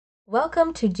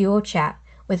Welcome to Duo Chat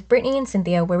with Brittany and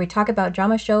Cynthia, where we talk about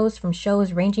drama shows from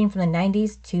shows ranging from the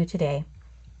 90s to today.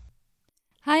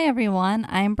 Hi everyone,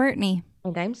 I'm Brittany.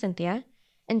 And I'm Cynthia.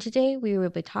 And today we will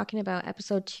be talking about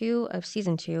episode 2 of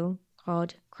season 2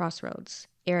 called Crossroads,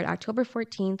 aired October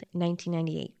 14th,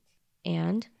 1998.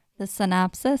 And The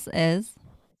synopsis is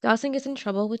Dawson gets in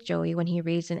trouble with Joey when he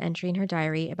reads an entry in her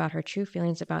diary about her true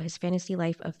feelings about his fantasy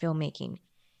life of filmmaking.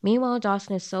 Meanwhile,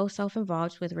 Dawson is so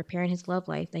self-involved with repairing his love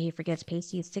life that he forgets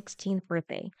Pacey's 16th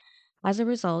birthday. As a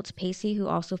result, Pacey, who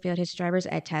also failed his driver's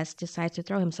ed test, decides to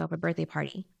throw himself a birthday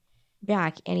party.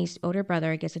 Back, Annie's older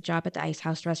brother gets a job at the Ice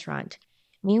House restaurant.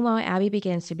 Meanwhile, Abby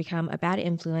begins to become a bad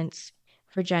influence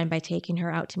for Jen by taking her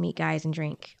out to meet guys and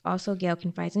drink. Also, Gail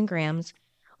confides in Grams,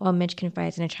 while Mitch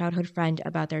confides in a childhood friend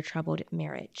about their troubled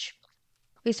marriage.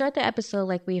 We start the episode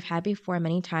like we've had before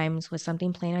many times with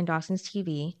something playing on Dawson's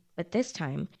TV, but this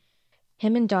time,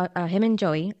 him and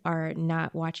Joey are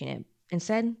not watching it.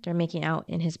 Instead, they're making out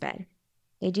in his bed.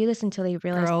 They do this until they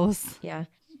realize... gross. Yeah.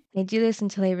 They do this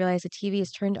until they realize the TV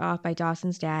is turned off by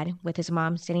Dawson's dad, with his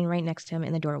mom sitting right next to him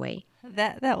in the doorway.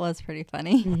 That was pretty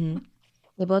funny. Mm-hmm.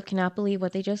 They both cannot believe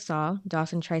what they just saw.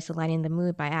 Dawson tries to lighten the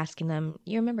mood by asking them,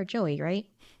 "You remember Joey, right?"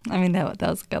 I mean, that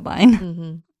was a good line.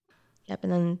 Mm-hmm. Yep,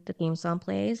 and then the theme song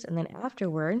plays, and then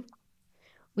afterward,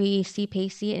 we see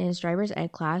Pacey in his driver's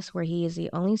ed class where he is the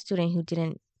only student who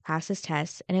didn't pass his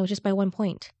test, and it was just by 1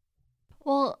 point.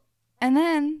 Well, and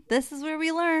then this is where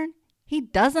we learn he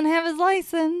doesn't have his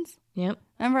license. Yep.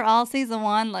 Remember all season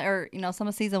one, or some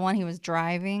of season one, he was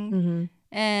driving. Mm-hmm.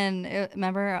 And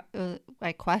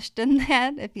I questioned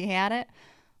that if he had it.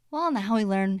 Well, now we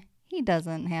learn he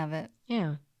doesn't have it.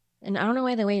 Yeah. And I don't know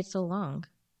why they waited so long.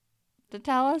 To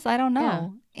tell us, I don't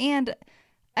know. Yeah. And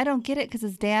I don't get it because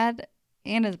his dad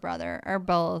and his brother are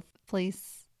both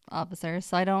police officers.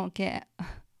 So I don't get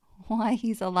why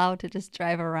he's allowed to just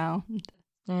drive around.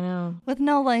 I know. With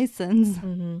no license.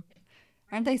 Mm-hmm.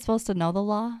 Aren't they supposed to know the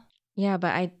law? Yeah,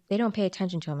 but they don't pay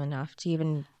attention to him enough to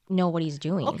even know what he's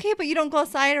doing. Okay, but you don't go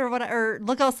outside or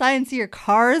look outside and see your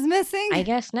car is missing? I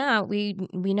guess not. We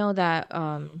know that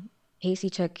Pacey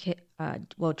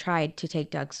tried to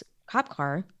take Doug's cop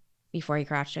car before he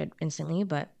crashed it instantly,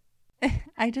 but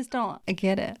I just don't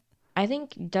get it. I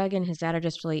think Doug and his dad are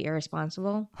just really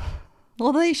irresponsible.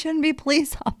 Well, they shouldn't be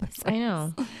police officers. I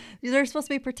know. They're supposed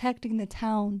to be protecting the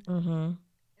town. Mm-hmm.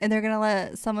 And they're going to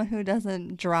let someone who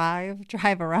doesn't drive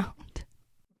around.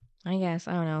 I guess.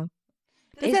 I don't know.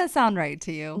 Does that sound right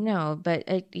to you? No, but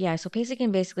so Pacey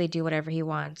can basically do whatever he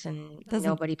wants and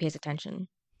nobody pays attention.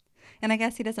 And I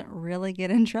guess he doesn't really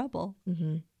get in trouble.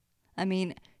 Mm-hmm. I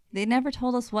mean, they never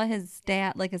told us what his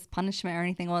dad, like his punishment or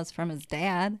anything was from his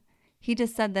dad. He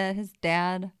just said that his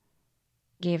dad...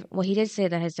 he did say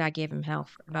that his dad gave him hell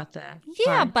about the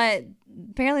Yeah, car. but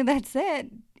apparently that's it.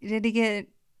 Did he get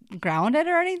grounded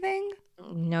or anything?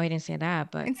 No, he didn't say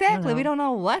that, but... Exactly. We don't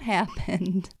know what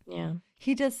happened. Yeah.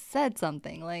 He just said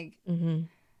something like, Mm-hmm.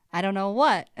 I don't know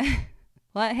what.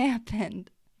 What happened?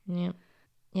 Yeah.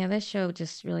 Yeah, this show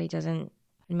just really doesn't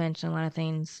mention a lot of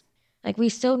things. Like, we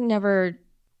don't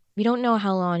know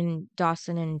how long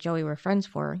Dawson and Joey were friends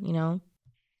for,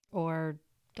 Or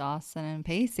Dawson and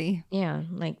Pacey. Yeah,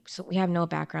 so we have no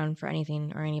background for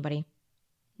anything or anybody.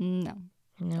 No.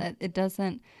 No. It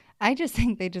doesn't. I just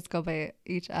think they just go by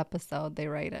each episode, they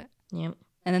write it. Yep.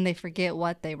 And then they forget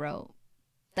what they wrote.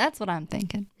 That's what I'm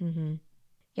thinking. Mm-hmm.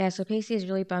 Yeah, so Pacey is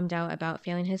really bummed out about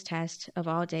failing his test of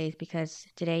all days because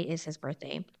today is his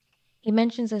birthday. He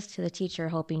mentions this to the teacher,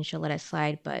 hoping she'll let it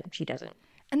slide, but she doesn't.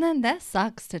 And then that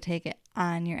sucks to take it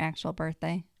on your actual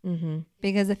birthday. Mm-hmm.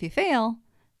 Because if you fail,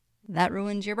 that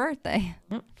ruins your birthday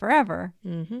forever.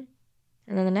 Mm-hmm.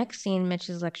 And then the next scene, Mitch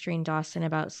is lecturing Dawson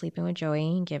about sleeping with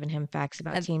Joey and giving him facts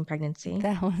about teen pregnancy.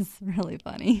 That was really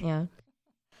funny. Yeah.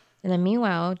 And then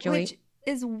meanwhile, Joey... Which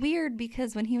is weird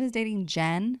because when he was dating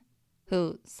Jen,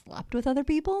 who slept with other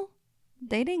people,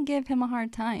 they didn't give him a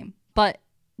hard time. But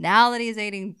now that he's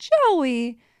dating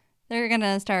Joey, they're going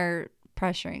to start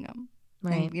pressuring him.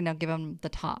 Right. And, give him the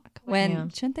talk.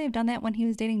 Shouldn't they have done that when he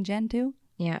was dating Jen too?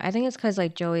 Yeah, I think it's because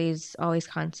Joey's always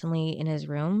constantly in his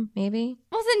room, maybe.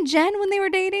 Wasn't Jen when they were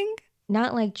dating?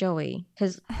 Not like Joey,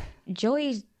 because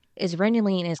Joey is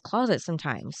randomly in his closet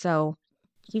sometimes, so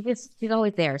she's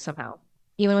always there somehow.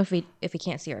 Even if we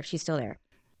can't see her, she's still there.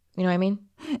 You know what I mean?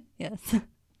 Yes.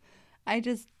 I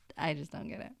just don't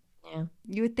get it. Yeah.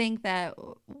 You would think that,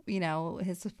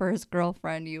 his first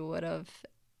girlfriend, you would have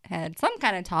had some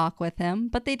kind of talk with him,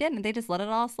 but they didn't. They just let it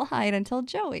all slide until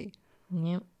Joey.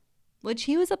 Yep. Which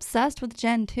he was obsessed with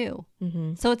Jen too.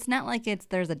 Mm-hmm. So it's not like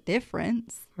there's a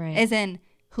difference. Right. As in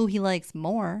who he likes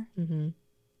more. Mm-hmm.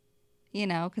 You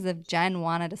know, because if Jen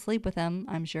wanted to sleep with him,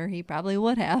 I'm sure he probably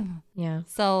would have. Yeah.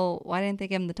 So why didn't they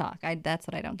give him the talk? That's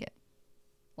what I don't get.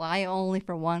 Why only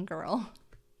for one girl?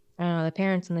 I don't know. The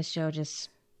parents in this show just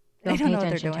They don't don't pay know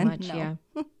what they're attention too doing. much. No.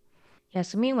 Yeah. Yeah.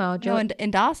 So meanwhile, No,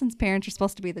 and Dawson's parents are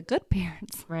supposed to be the good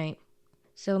parents. Right.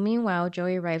 So meanwhile,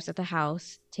 Joey arrives at the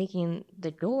house, taking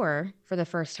the door for the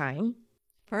first time.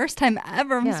 First time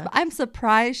ever. Yeah. I'm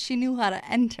surprised she knew how to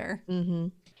enter. Mm-hmm.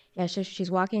 Yeah, so she's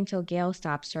walking until Gail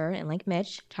stops her and, like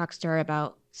Mitch, talks to her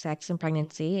about sex and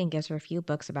pregnancy and gives her a few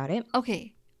books about it.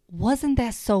 Okay, wasn't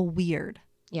that so weird?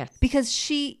 Yes. Because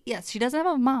she doesn't have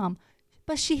a mom,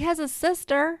 but she has a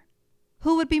sister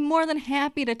who would be more than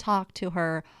happy to talk to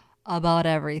her about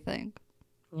everything.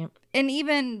 Yep. And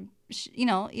even,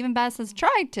 even Bess has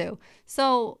tried to.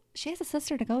 So she has a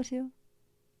sister to go to.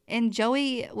 And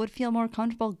Joey would feel more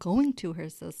comfortable going to her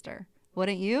sister.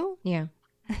 Wouldn't you? Yeah.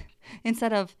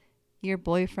 Instead of your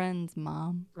boyfriend's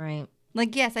mom. Right.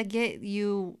 Like, yes, I get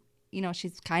you,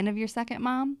 she's kind of your second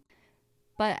mom.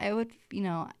 But I would,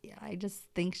 I just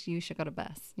think you should go to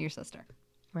Bess, your sister.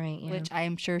 Right. Yeah. Which I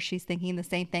am sure she's thinking the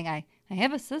same thing. I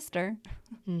have a sister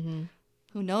Mm-hmm.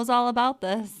 who knows all about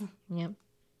this. Yep.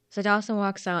 So Dawson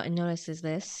walks out and notices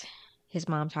this, his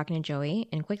mom talking to Joey,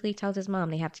 and quickly tells his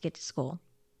mom they have to get to school.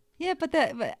 Yeah, but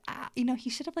he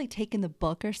should have, like, taken the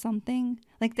book or something.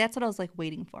 Like, that's what I was, like,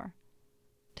 waiting for.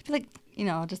 To be like,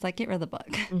 just, like, get rid of the book.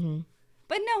 Mm-hmm.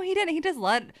 But no, he didn't. He just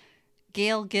let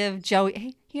Gail give Joey,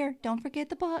 hey, here, don't forget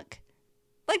the book.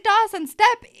 Like, Dawson,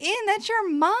 step in. That's your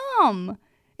mom.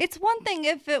 It's one thing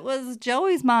if it was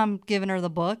Joey's mom giving her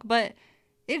the book, but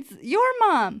it's your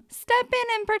mom. Step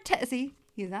in and protect. See,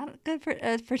 he's not a good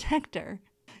protector.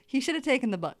 He should have taken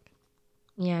the book.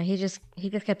 Yeah, he just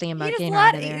kept thinking about He just getting her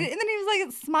out of and there. then he was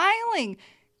like smiling.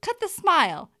 Cut the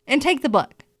smile and take the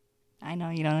book. I know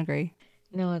you don't agree.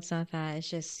 No, it's not that. It's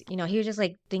just, he was just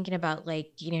like thinking about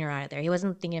like getting her out of there. He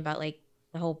wasn't thinking about like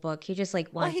the whole book. He just like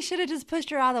Well, wanted. he should have just pushed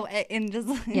her out of the way and just.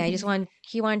 Yeah,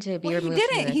 he wanted to be Well, he removed.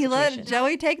 From didn't. the He let situation.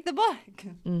 Joey take the book.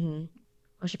 Mm-hmm.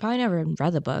 Well, she probably never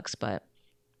read the books, but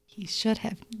He should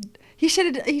have. He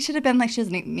should have been like, she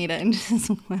doesn't need it, and just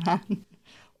went on.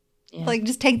 yeah. Like,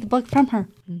 just take the book from her.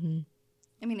 Mm-hmm.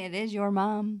 I mean, it is your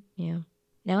mom. Yeah.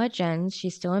 Now at Jen's,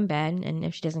 she's still in bed, and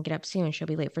if she doesn't get up soon, she'll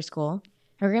be late for school.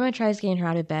 Her grandma tries getting her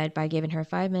out of bed by giving her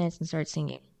 5 minutes and starts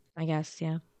singing. I guess,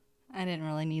 yeah. I didn't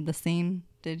really need the scene,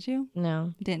 did you?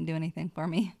 No, It didn't do anything for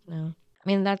me. no. I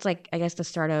mean, that's like, I guess, the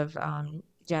start of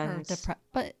Jen's.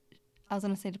 But I was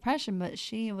gonna say depression, but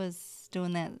she was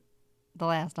doing that the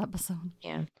last episode.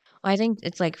 Yeah. Well, I think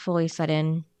it's like fully set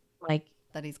in, like,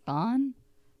 That he's gone.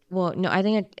 well, no, I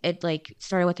think it like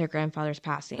started with her grandfather's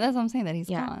passing. That's what I'm saying. That he's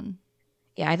Yeah. gone.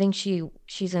 Yeah, I think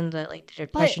she's in the like the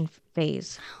depression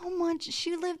phase. How much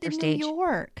she lived in stage. New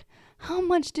York? How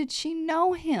much did she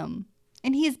know him?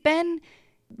 And he's been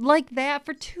like that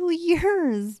for 2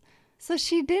 years. So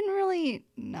she didn't really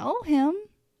know him.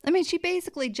 I mean, she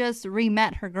basically just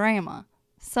re-met her grandma.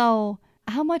 So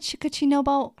how much could she know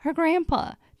about her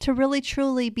grandpa to really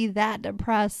truly be that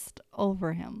depressed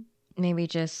over him? Maybe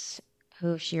just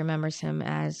who she remembers him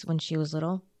as when she was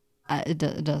little. It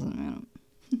doesn't matter.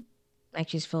 Like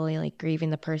she's fully like grieving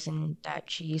the person that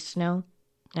she used to know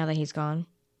now that he's gone.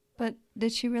 But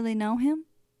did she really know him?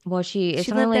 Well, She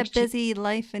lived that busy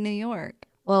life in New York.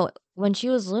 Well, when she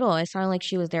was little, it sounded like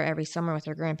she was there every summer with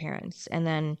her grandparents. And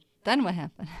then Then what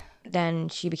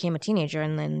happened? she became a teenager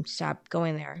and then stopped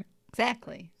going there.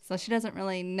 Exactly. So she doesn't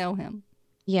really know him.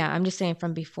 Yeah, I'm just saying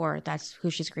from before, that's who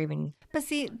she's grieving. But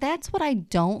see, that's what I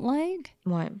don't like,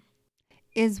 What?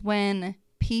 is when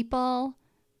people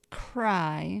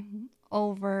cry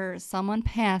over someone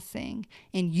passing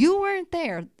and you weren't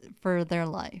there for their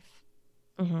life.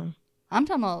 Mm-hmm. I'm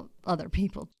talking about other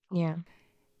people. Yeah.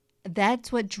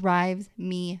 That's what drives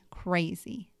me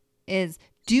crazy, is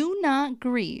do not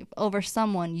grieve over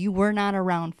someone you were not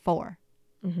around for.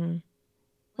 Mm-hmm.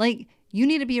 Like, you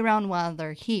need to be around while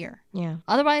they're here. Yeah.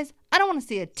 Otherwise, I don't want to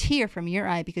see a tear from your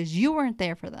eye because you weren't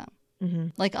there for them Mm-hmm.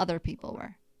 like other people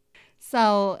were.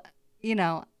 So,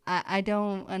 I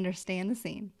don't understand the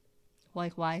scene.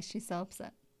 Like, why is she so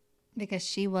upset? Because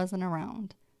she wasn't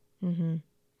around. Mm-hmm.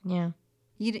 Yeah.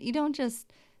 You don't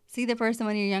just see the person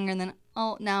when you're younger and then,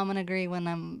 oh, now I'm going to agree when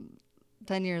I'm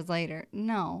 10 years later.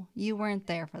 No, you weren't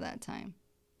there for that time.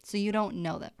 So you don't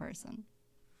know that person.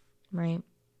 Right.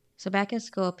 So back at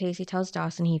school, Pacey tells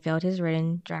Dawson he failed his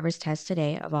written driver's test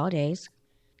today, of all days.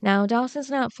 Now, Dawson's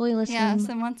not fully listening. Yes,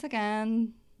 and once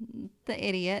again, the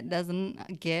idiot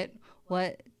doesn't get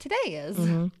what today is.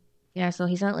 Mm-hmm. Yeah, so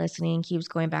he's not listening, keeps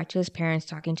going back to his parents,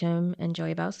 talking to him and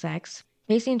Joey about sex.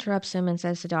 Pacey interrupts him and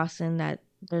says to Dawson that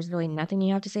there's really nothing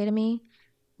you have to say to me.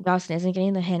 Dawson isn't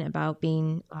getting the hint about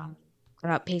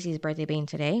Pacey's birthday being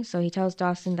today, so he tells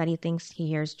Dawson that he thinks he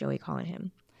hears Joey calling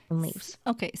him and leaves.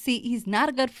 Okay, see, he's not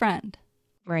a good friend.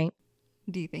 Right?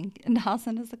 Do you think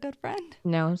Dawson is a good friend?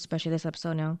 No, especially this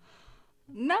episode, no.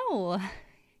 No.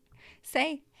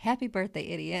 Say, happy birthday,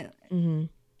 idiot. Mm-hmm.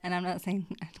 And I'm not saying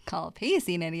call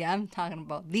Pacey an idiot. I'm talking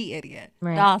about the idiot,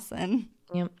 Right. Dawson.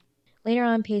 Yep. Later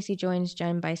on, Pacey joins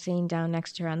Jen by sitting down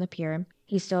next to her on the pier.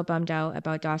 He's still bummed out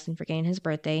about Dawson forgetting his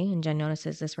birthday, and Jen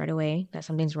notices this right away, that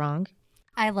something's wrong.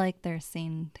 I like their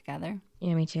scene together.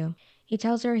 Yeah, me too. He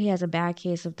tells her he has a bad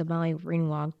case of the Molly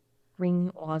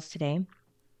Ringwalds today.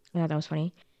 I thought that was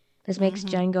funny. This makes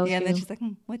Jen go through... Yeah, and then she's like,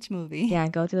 which movie? Yeah,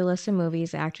 go through the list of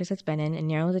movies the actress has been in and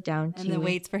narrows it down to... And then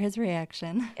waits for his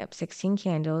reaction. Yep, 16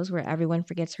 Candles, where everyone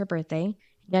forgets her birthday.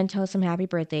 Jen tells him happy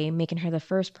birthday, making her the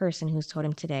first person who's told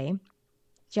him today.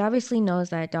 She obviously knows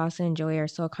that Dawson and Joey are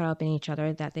so caught up in each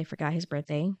other that they forgot his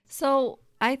birthday. So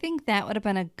I think that would have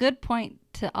been a good point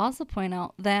to also point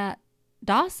out that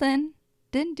Dawson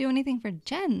didn't do anything for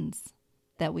Jen's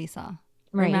that we saw.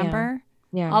 Right, remember?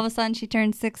 Yeah. All of a sudden she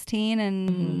turned 16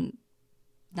 and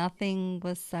nothing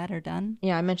was said or done.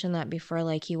 Yeah, I mentioned that before.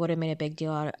 Like, he would have made a big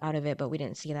deal out of it, but we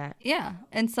didn't see that. Yeah.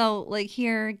 And so, like,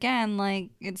 here again, like,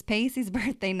 it's Pacey's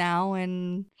birthday now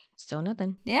and... Still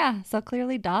nothing. Yeah. So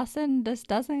clearly Dawson just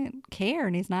doesn't care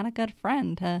and he's not a good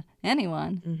friend to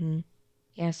anyone. Mm-hmm.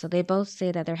 Yeah, so they both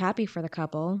say that they're happy for the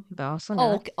couple, but also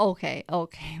not. Okay.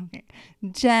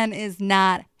 Jen is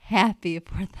not happy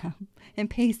for them. And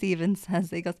Pacey even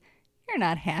says, he goes, you're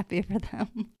not happy for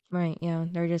them. Right, yeah.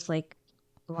 They're just, like,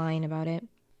 lying about it.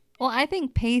 Well, I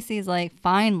think Pacey's like,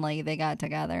 finally they got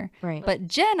together. Right. But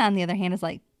Jen, on the other hand, is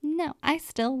like, no, I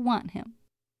still want him.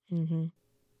 Mm-hmm.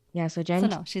 Yeah, so Jen... So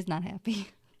no, she's not happy.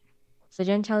 So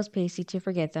Jen tells Pacey to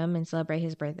forget them and celebrate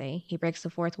his birthday. He breaks the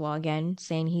fourth wall again,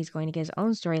 saying he's going to get his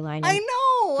own storyline I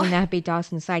know! and not be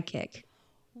Dawson's sidekick.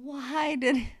 Why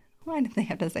did they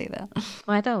have to say that?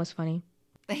 Well, I thought it was funny.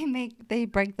 They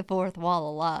break the fourth wall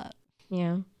a lot.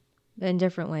 Yeah, but in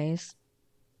different ways.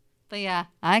 But yeah,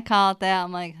 I call it that.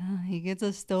 I'm like, he gets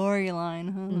a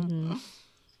storyline, huh? Mm-hmm.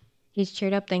 He's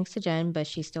cheered up thanks to Jen, but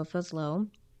she still feels low.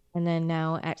 And then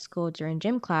now at school during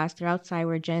gym class, they're outside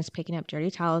where Jen is picking up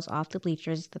dirty towels off the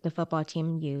bleachers that the football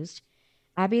team used.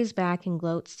 Abby is back and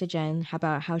gloats to Jen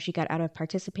about how she got out of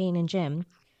participating in gym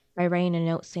by writing a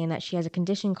note saying that she has a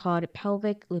condition called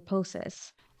pelvic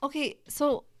liposis. Okay,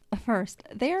 so first,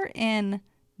 they're in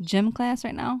gym class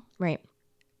right now. Right.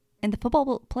 And the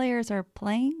football players are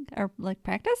playing or like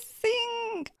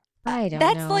practicing. I don't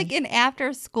know. That's like an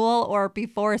after school or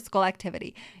before school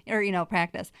activity or,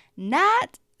 practice.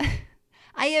 Not,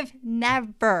 I have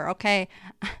never, okay,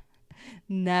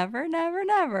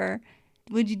 never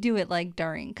would you do it like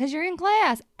during, because you're in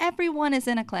class. Everyone is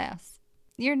in a class.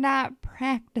 You're not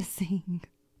practicing.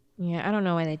 Yeah, I don't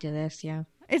know why they do this, yeah.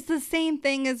 It's the same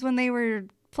thing as when they were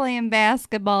playing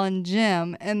basketball in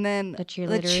gym and then the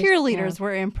cheerleaders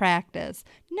were in practice.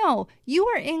 No, you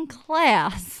were in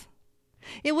class.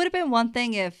 It would have been one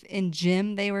thing if in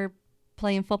gym they were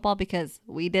playing football because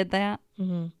we did that.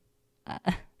 Mm-hmm.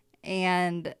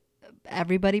 And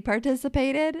everybody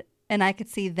participated. And I could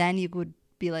see then you would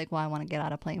be like, well, I want to get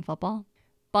out of playing football.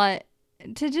 But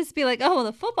to just be like, oh,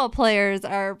 the football players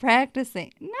are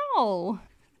practicing. No.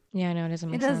 Yeah, no, it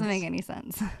doesn't make sense. It doesn't make any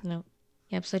sense. No.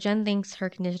 Yep, so Jen thinks her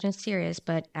condition is serious,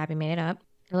 but Abby made it up.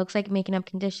 It looks like making up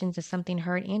conditions is something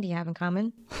her and Andy have in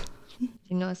common. Did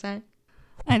you notice that?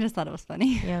 I just thought it was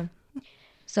funny. Yeah.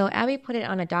 So Abby put it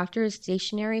on a doctor's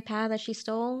stationery pad that she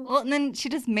stole. Well, and then she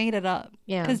just made it up.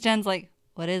 Yeah. Because Jen's like,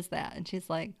 what is that? And she's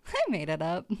like, I made it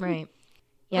up. Right.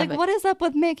 Yeah, what is up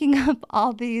with making up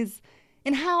all these?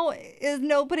 And how is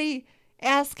nobody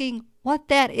asking what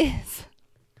that is?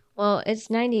 Well, it's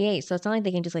 98, so it's not like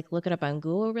they can just like look it up on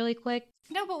Google really quick.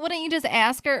 No, but wouldn't you just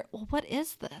ask her, well, what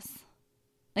is this?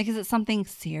 Like, is it something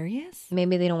serious?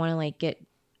 Maybe they don't want to like get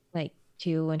like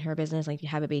too in her business, like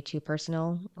have it be too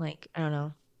personal. Like, I don't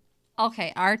know.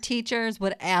 Okay, our teachers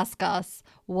would ask us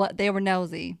what they were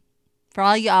nosy. For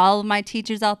all of my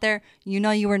teachers out there,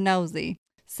 you were nosy.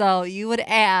 So you would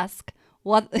ask,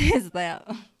 what is that?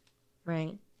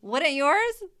 Right. Wouldn't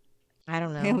yours? I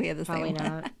don't know. Yeah, we had the Probably same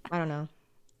not. I don't know.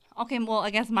 Okay, well,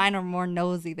 I guess mine are more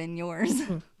nosy than yours.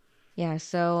 Yeah,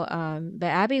 so, but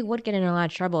Abby would get in a lot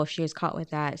of trouble if she was caught with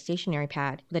that stationery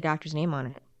pad with the doctor's name on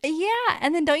it. Yeah,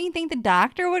 and then don't you think the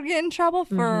doctor would get in trouble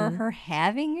for her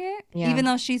having it? Yeah. Even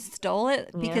though she stole it?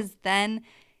 Because then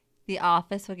the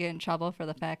office would get in trouble for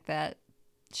the fact that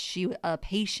a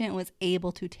patient was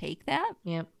able to take that?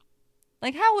 Yep.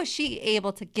 Like, how was she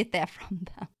able to get that from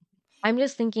them? I'm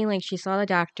just thinking like she saw the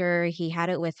doctor, he had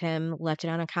it with him, left it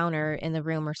on a counter in the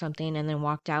room or something, and then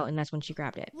walked out, and that's when she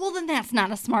grabbed it. Well, then that's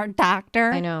not a smart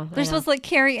doctor. I know. They're supposed to like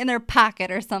carry it in their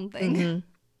pocket or something.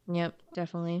 Mm-hmm. Yep,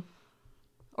 definitely.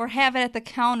 Or have it at the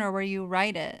counter where you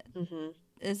write it. Mm-hmm.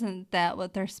 Isn't that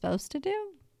what they're supposed to do?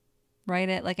 Write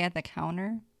it like at the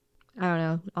counter? I don't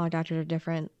know. All doctors are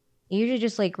different. They usually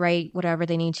just like write whatever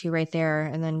they need to right there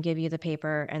and then give you the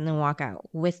paper and then walk out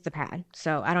with the pad.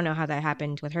 So I don't know how that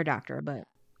happened with her doctor, but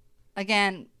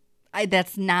Again,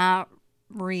 that's not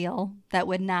real. That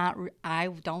would not, I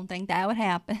don't think that would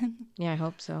happen. yeah, I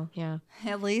hope so. Yeah.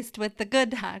 At least with the good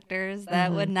doctors,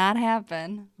 that would not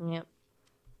happen. Yep.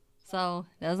 So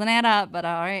it doesn't add up, but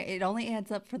all right, it only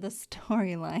adds up for the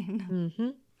storyline. Mm-hmm.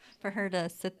 For her to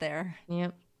sit there.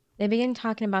 Yep. They begin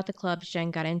talking about the clubs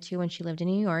Jen got into when she lived in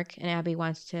New York, and Abby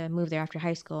wants to move there after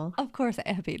high school. Of course,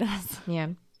 Abby does. Yeah.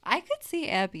 I could see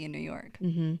Abby in New York.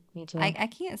 Mm-hmm. Me too. I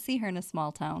can't see her in a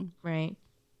small town. Right.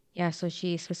 Yeah, so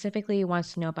she specifically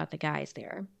wants to know about the guys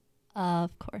there.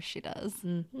 Of course she does.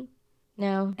 Mm-hmm.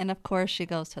 Now, And of course she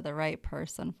goes to the right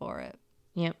person for it.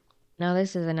 yep. Now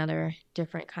this is another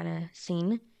different kind of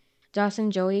scene. Dawson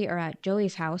and Joey are at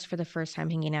Joey's house for the first time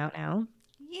hanging out now.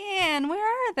 Yeah, and where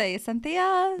are they,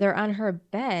 Cynthia? They're on her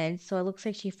bed, so it looks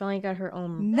like she finally got her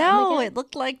own room No, again. it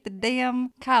looked like the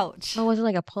damn couch. Oh, was it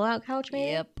like a pull-out couch,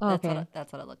 maybe? Yep, Oh,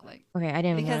 that's what it looked like. Okay, I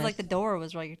didn't Because realize. like the door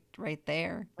was right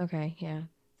there. Okay, yeah.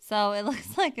 So it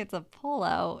looks like it's a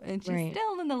pull-out, and she's Right.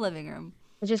 still in the living room.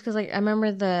 It's just because, like, I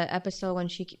remember the episode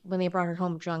when they brought her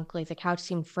home drunk, like, the couch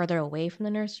seemed further away from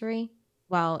the nursery.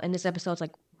 While in this episode, it's,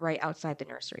 like, right outside the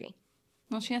nursery.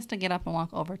 Well, she has to get up and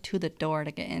walk over to the door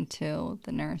to get into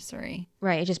the nursery.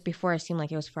 Right, it just before it seemed like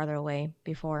it was farther away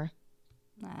before.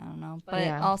 I don't know. But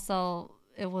Yeah. also,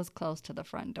 it was close to the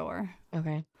front door.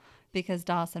 Okay. Because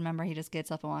Dawson, remember, he just gets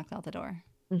up and walks out the door.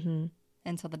 Mm-hmm.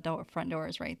 And so the front door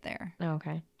is right there. Oh,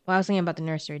 okay. Well, I was thinking about the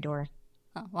nursery door.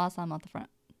 Oh, well, I saw him out the front.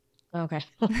 Okay.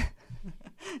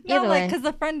 No, Either like, way. because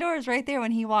the front door is right there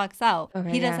when he walks out. Okay,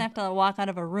 He doesn't yeah. have to walk out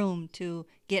of a room to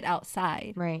get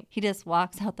outside. Right. He just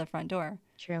walks out the front door,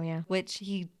 True, yeah. which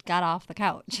he got off the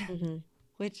couch. Mm-hmm.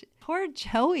 Which, poor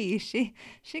Joey, she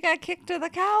got kicked to the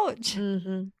couch.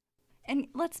 Mm-hmm. And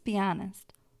let's be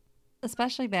honest,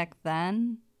 especially back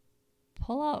then,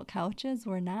 pull-out couches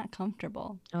were not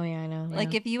comfortable. Oh, yeah, I know. Yeah.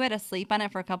 Like, if you had to sleep on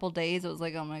it for a couple days, it was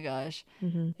like, oh my gosh,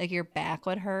 Mm-hmm. like your back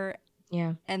would hurt.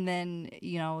 Yeah. And then,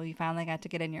 you know, you finally got to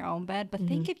get in your own bed. But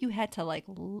think if you had to, like,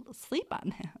 sleep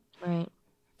on it Right.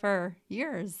 for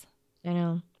years. I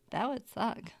know. That would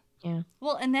suck. Yeah.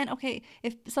 Well, and then, okay,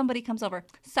 if somebody comes over,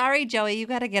 sorry, Joey, you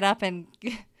got to get up and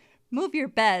move your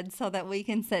bed so that we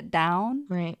can sit down.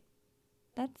 Right.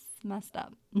 That's messed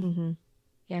up. Mm-hmm.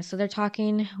 Yeah, so they're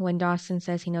talking when Dawson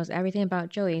says he knows everything about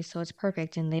Joey, so it's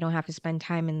perfect and they don't have to spend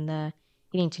time in the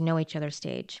getting to know each other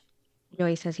stage.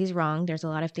 Joey says he's wrong. There's a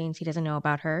lot of things he doesn't know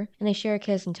about her. And they share a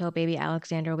kiss until baby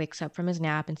Alexander wakes up from his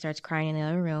nap and starts crying in the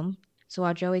other room. So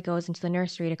while Joey goes into the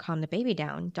nursery to calm the baby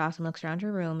down, Dawson looks around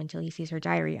her room until he sees her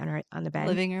diary on the bed.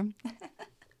 Living room.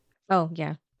 Oh,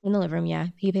 yeah. In the living room, yeah.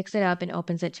 He picks it up and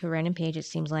opens it to a random page, it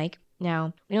seems like.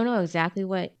 Now, we don't know exactly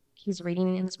what he's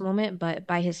reading in this moment, but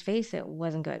by his face, it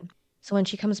wasn't good. So when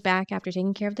she comes back after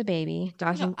taking care of the baby,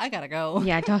 Dawson... No, I got to go.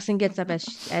 Yeah, Dawson gets up as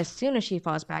soon as she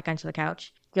falls back onto the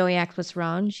couch. Joey asks what's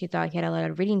wrong. She thought he had a lot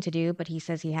of reading to do, but he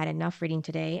says he had enough reading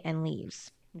today and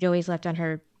leaves. Joey's left on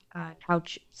her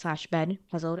couch/bed,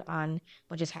 puzzled on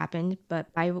what just happened.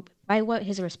 But by what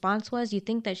his response was, you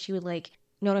think that she would like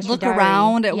notice Look her diary.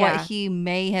 around at Yeah. what he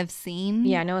may have seen.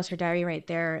 Yeah, notice her diary right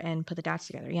there and put the dots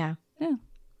together. Yeah. Yeah.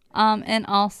 And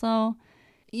also,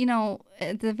 you know,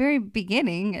 at the very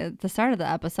beginning, at the start of the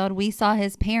episode, we saw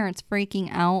his parents freaking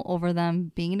out over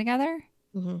them being together,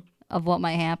 Mm-hmm. of what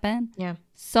might happen. Yeah.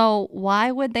 So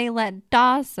why would they let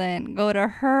Dawson go to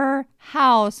her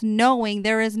house knowing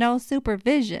there is no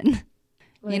supervision?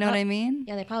 Well, You know they what I mean?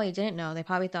 Yeah, they probably didn't know. They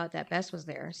probably thought that Bess was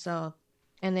there. So,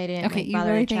 and they didn't Okay, like, you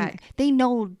bother really to think check. they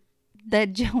know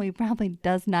that Joey probably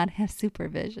does not have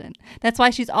supervision? That's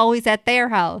why she's always at their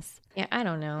house. Yeah, I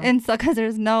don't know. And so, because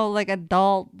there's no like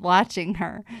adult watching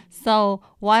her. So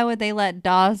why would they let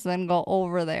Dawson go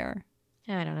over there?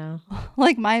 I don't know.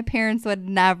 Like my parents would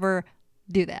never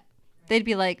do that. They'd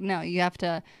be like, no, you have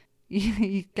to,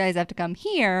 you guys have to come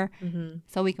here Mm-hmm.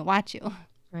 so we can watch you.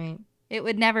 Right. It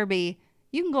would never be,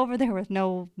 you can go over there with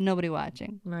nobody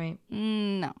watching. Right.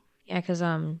 No. Yeah, because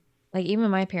like even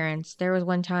my parents, there was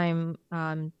one time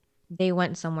they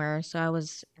went somewhere, so I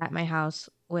was at my house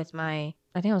with I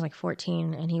think I was like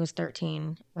 14 and he was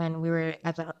 13, and we were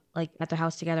at the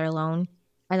house together alone,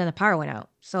 and then the power went out,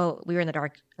 so we were in the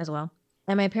dark as well,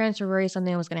 and my parents were worried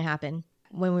something was going to happen.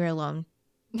 when we were alone.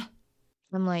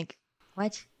 I'm like,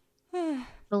 what?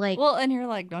 But like, well, and you're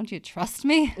like, don't you trust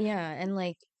me? yeah, and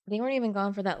like they weren't even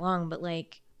gone for that long, but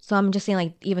like, so I'm just saying,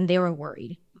 like, even they were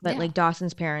worried. But Yeah. like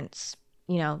Dawson's parents,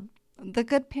 you know, The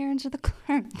good parents are the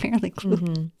apparently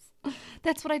clueless. mm-hmm.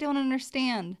 That's what I don't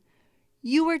understand.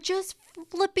 You were just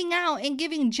flipping out and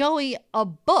giving Joey a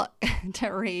book to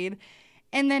read.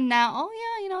 And then now, oh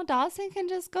yeah, you know, Dawson can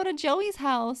just go to Joey's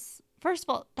house. First of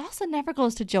all, Dawson never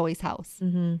goes to Joey's house.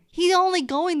 Mm-hmm. He's only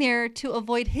going there to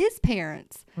avoid his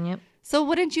parents. Yep. So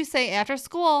wouldn't you say after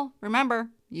school, remember,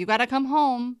 you got to come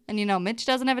home. And, you know, Mitch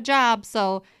doesn't have a job,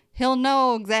 so he'll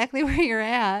know exactly where you're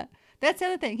at. That's the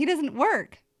other thing. He doesn't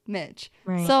work, Mitch.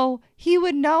 Right. So he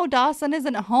would know Dawson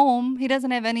isn't home. He doesn't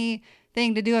have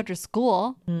anything to do after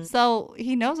school. So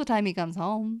he knows what time he comes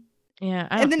home. Yeah.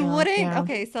 And then wouldn't, yeah.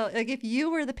 okay, so like if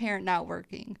you were the parent not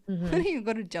working, wouldn't you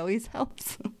go to Joey's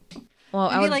house? Well,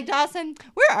 You'd be like, Dawson,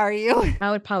 where are you?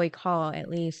 I would probably call at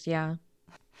least, yeah.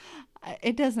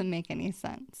 It doesn't make any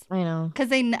sense. I know. Because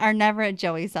they are never at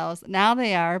Joey's house. Now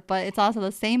they are, but it's also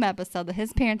the same episode that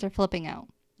his parents are flipping out.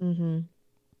 Mm-hmm.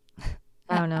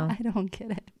 I don't know. I don't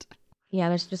get it. Yeah,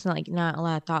 there's just not a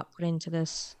lot of thought put into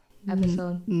this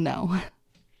episode. No.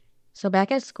 So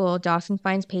back at school, Dawson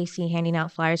finds Pacey handing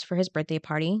out flyers for his birthday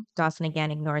party. Dawson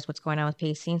again ignores what's going on with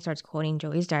Pacey and starts quoting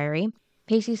Joey's diary.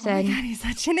 Pacey said, Oh my God, he's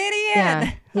such an idiot.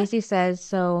 yeah, Pacey says,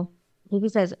 so,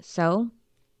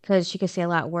 because she could say a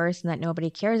lot worse and that nobody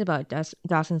cares about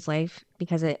Dawson's life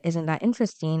because it isn't that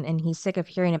interesting, and he's sick of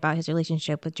hearing about his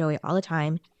relationship with Joey all the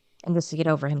time and just to get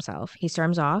over himself. He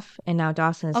storms off, and now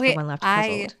Dawson is the one left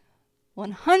puzzled.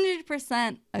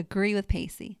 100% agree with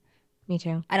Pacey. Me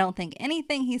too. I don't think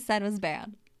anything he said was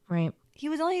bad. Right. He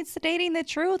was only stating the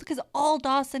truth because all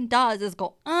Dawson does is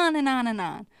go on and on and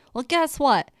on. Well, guess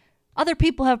what? Other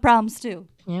people have problems too.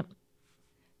 Yep.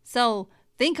 So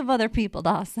think of other people,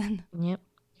 Dawson. Yep.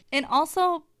 And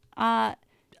also,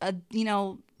 you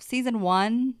know, season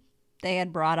 1, they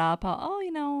had brought up,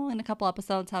 in a couple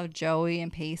episodes, how Joey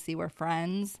and Pacey were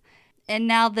friends. And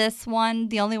now this one,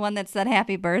 the only one that said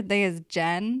happy birthday is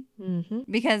Jen. Mm-hmm.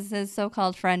 Because his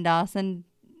so-called friend Dawson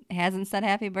hasn't said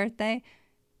happy birthday.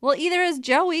 Well, either is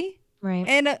Joey. Right.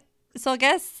 And so I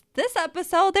guess this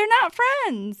episode, they're not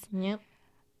friends. Yep.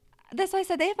 That's why I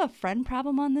said they have a friend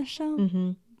problem on this show.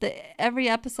 Mm-hmm. Every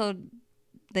episode,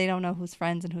 they don't know who's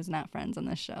friends and who's not friends on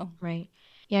this show. Right.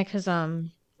 Yeah, because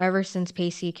ever since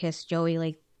Pacey kissed Joey,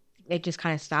 like, it just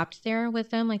kind of stopped there with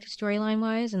them, like,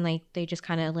 storyline-wise. And, like, they just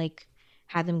kind of, like,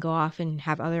 had them go off and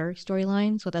have other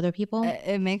storylines with other people.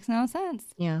 It makes no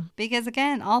sense. Yeah. Because,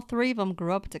 again, all three of them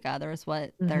grew up together is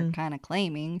what they're kind of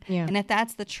claiming. Yeah. And if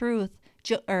that's the truth,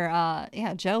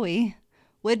 Joey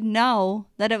would know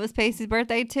that it was Pacey's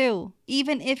birthday, too,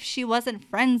 even if she wasn't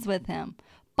friends with him.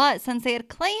 But since they had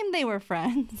claimed they were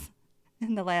friends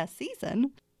in the last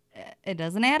season, it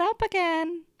doesn't add up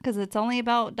again because it's only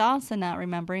about Dawson not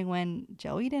remembering when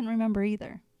Joey didn't remember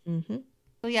either. Mm-hmm.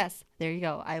 So yes, there you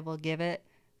go. I will give it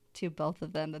to both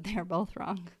of them that they're both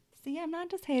wrong. See, I'm not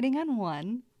just hating on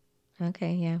one.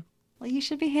 Okay, yeah. Well, you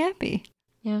should be happy.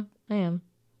 Yeah, I am.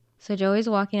 So Joey's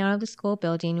walking out of the school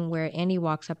building where Andy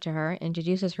walks up to her,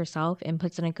 introduces herself, and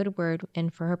puts in a good word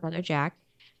in for her brother Jack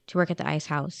to work at the ice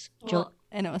house. Well,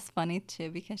 and it was funny,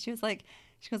 too, because she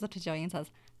goes up to Joey and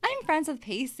says, I'm friends with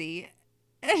Pacey.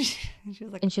 And she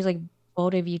was like,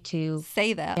 bold of you to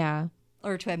say that. Yeah.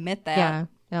 Or to admit that. Yeah,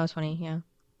 that was funny, yeah.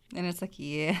 And it's like,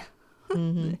 yeah.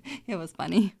 Mm-hmm. It was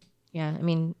funny. Yeah, I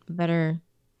mean, better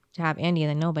to have Andy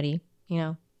than nobody, you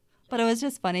know. But it was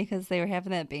just funny because they were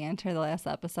having that banter the last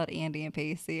episode, Andy and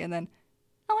Pacey. And then,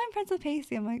 I'm friends with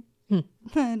Pacey. I'm like,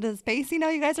 does Pacey know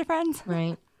you guys are friends?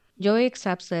 Right. Joey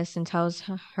accepts this and tell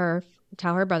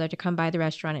her brother to come by the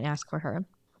restaurant and ask for her.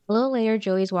 A little later,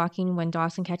 Joey's walking when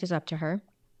Dawson catches up to her.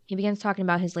 He begins talking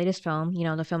about his latest film, you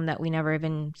know, the film that we never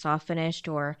even saw finished,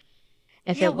 or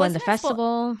if it won the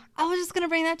festival. I was just going to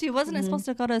bring that to you. Wasn't it supposed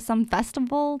to go to some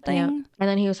festival thing? Yeah. And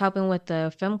then he was helping with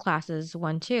the film classes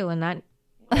one, too, and that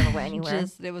never went anywhere.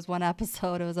 It was one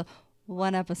episode. It was a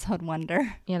one-episode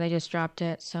wonder. Yeah, they just dropped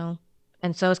it, so.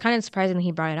 And so it's kind of surprising that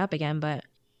he brought it up again, but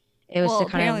it was to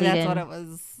kind of lead that's in. What it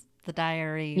was, the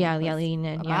diary. Yeah, leading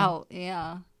in, about,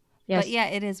 yeah. Yes. But yeah,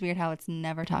 it is weird how it's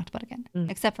never talked about again.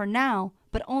 Except for now,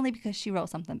 but only because she wrote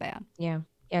something bad. Yeah.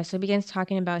 Yeah, so he begins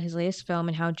talking about his latest film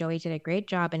and how Joey did a great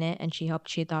job in it, and she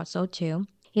thought so too.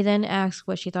 He then asks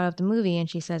what she thought of the movie, and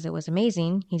she says it was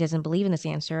amazing. He doesn't believe in this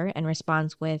answer and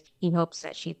responds with, he hopes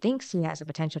that she thinks he has a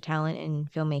potential talent in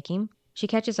filmmaking. She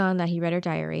catches on that he read her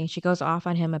diary. She goes off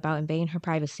on him about invading her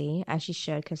privacy, as she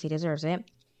should, because he deserves it.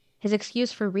 His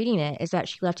excuse for reading it is that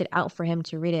she left it out for him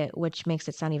to read it, which makes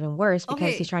it sound even worse because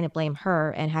Okay. he's trying to blame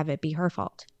her and have it be her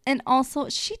fault. And also,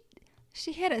 she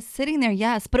had it sitting there,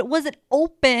 yes, but it wasn't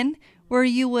open where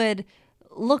you would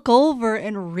look over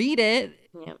and read it.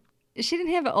 Yeah. She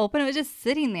didn't have it open. It was just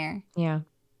sitting there. Yeah.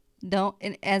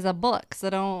 As a book,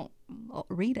 so don't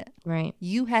read it. Right.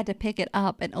 You had to pick it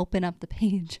up and open up the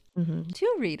page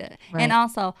to read it. Right. And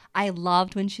also, I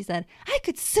loved when she said, I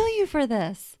could sue you for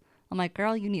this. I'm like,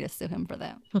 girl, you need to sue him for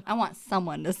that. I want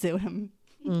someone to sue him.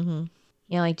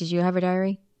 Yeah, like, did you have a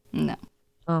diary? No.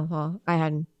 Oh, well, I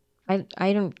hadn't.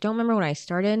 I don't remember when I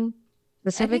started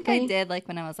specifically. I think I did, like,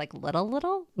 when I was, like,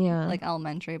 little. Yeah. Like,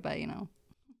 elementary, but, you know.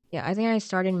 Yeah, I think I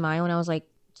started mine when I was, like,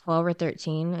 12 or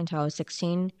 13 until I was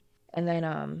 16. And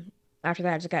then after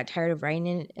that, I just got tired of writing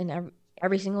it in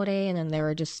every single day. And then there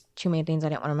were just too many things I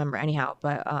didn't want to remember anyhow.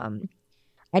 But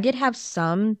I did have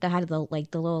some that had the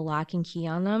little lock and key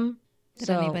on them. Did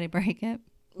anybody break it?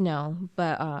 No,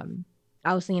 but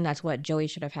I was thinking that's what Joey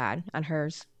should have had on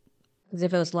hers. Because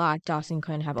if it was locked, Dawson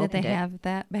couldn't have opened it. Did they have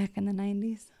that back in the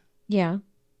 90s? Yeah.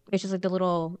 It's just like the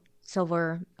little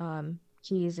silver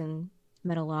keys and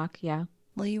metal lock. Yeah.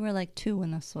 Well, you were like 2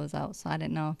 when this was out, so I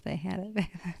didn't know if they had it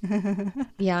back then.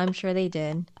 Yeah, I'm sure they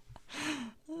did.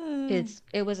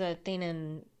 It was a thing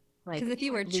in like. Because if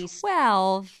you were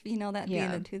 12, you know, that'd be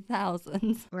in the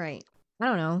 2000s. Right. I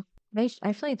don't know.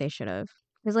 I feel like they should have.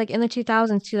 Because like in the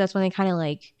 2000s too, that's when they kind of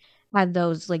like had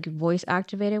those like voice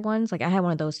activated ones. Like I had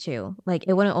one of those too. Like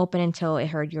it wouldn't open until it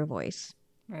heard your voice.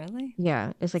 Really?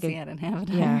 Yeah. It's like I didn't have it.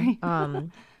 Yeah.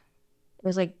 It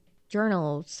was like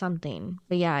journal something.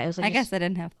 But yeah, it was like I guess I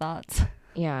didn't have thoughts.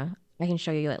 Yeah. I can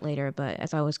show you it later, but I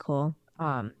thought it was cool.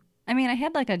 I mean, I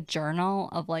had like a journal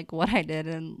of like what I did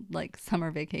in like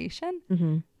summer vacation,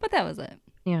 but that was it.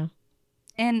 Yeah.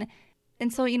 And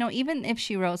so, you know, even if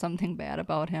she wrote something bad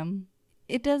about him,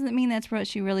 it doesn't mean that's what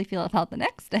she really feels about the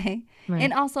next day. Right.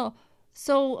 And also,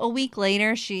 so a week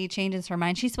later, she changes her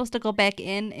mind. She's supposed to go back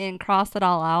in and cross it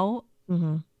all out.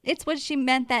 It's what she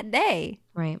meant that day.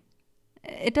 Right.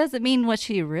 It doesn't mean what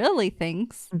she really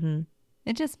thinks.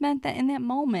 It just meant that in that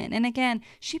moment. And again,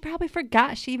 she probably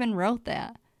forgot she even wrote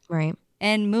that. Right.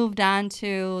 And moved on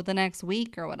to the next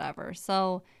week or whatever.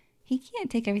 So he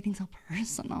can't take everything so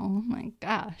personal. Oh my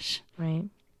gosh. Right.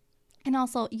 And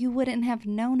also, you wouldn't have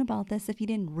known about this if you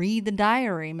didn't read the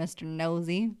diary, Mr.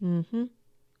 Nosy.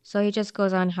 So he just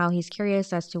goes on how he's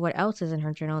curious as to what else is in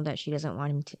her journal that she doesn't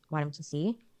want him to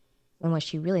see, and what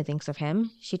she really thinks of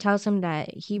him. She tells him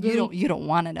that he really you don't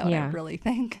want to know what I really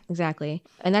think. Exactly,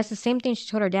 and that's the same thing she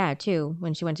told her dad too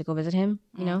when she went to go visit him.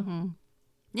 You know.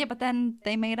 Yeah, but then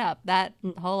they made up that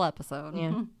whole episode.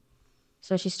 Yeah.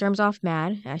 So she storms off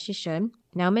mad, as she should.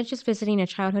 Now Mitch is visiting a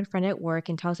childhood friend at work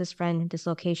and tells his friend this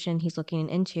location he's looking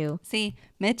into. See,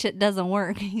 Mitch, it doesn't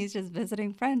work. He's just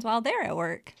visiting friends while they're at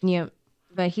work. Yeah.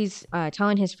 But he's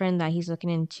telling his friend that he's looking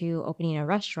into opening a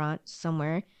restaurant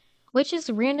somewhere, which is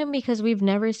random because we've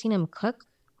never seen him cook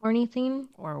or anything.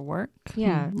 Or work.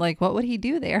 Yeah. Like, what would he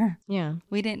do there? Yeah.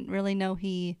 We didn't really know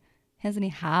he has any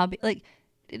hobby. Like,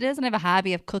 he doesn't have a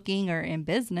hobby of cooking or in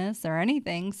business or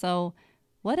anything. So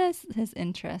what is his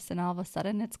interest? And all of a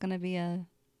sudden it's going to be a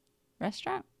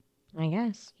restaurant? I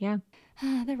guess. Yeah.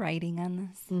 The writing on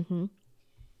this.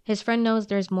 His friend knows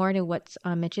there's more to what's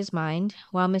on Mitch's mind,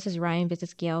 while Mrs. Ryan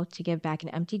visits Gail to give back an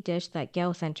empty dish that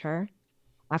Gail sent her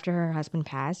after her husband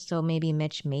passed. So maybe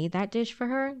Mitch made that dish for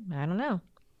her? I don't know.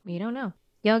 We don't know.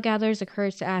 Gail gathers the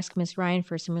courage to ask Miss Ryan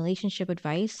for some relationship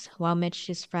advice, while Mitch,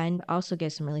 his friend, also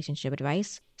gives some relationship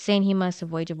advice, saying he must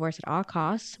avoid divorce at all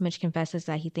costs. Mitch confesses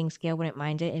that he thinks Gail wouldn't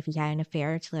mind it if he had an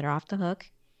affair to let her off the hook.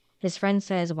 His friend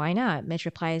says, why not? Mitch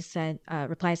replies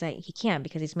that he can't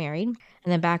because he's married. And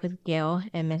then back with Gail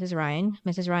and Mrs. Ryan.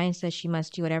 Mrs. Ryan says she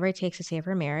must do whatever it takes to save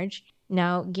her marriage.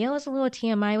 Now, Gail is a little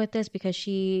TMI with this because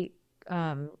she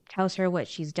tells her what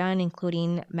she's done,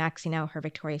 including maxing out her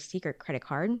Victoria's Secret credit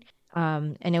card.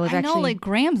 And it was I know, like,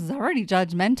 Graham's is already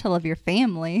judgmental of your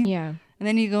family. Yeah. And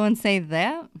then you go and say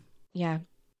that? Yeah.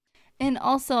 And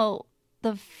also,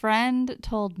 the friend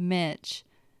told Mitch,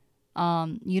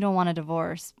 you don't want a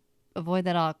divorce. Avoid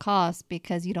that at all costs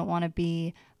because you don't want to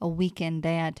be a weekend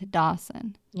dad to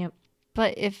Dawson. Yep.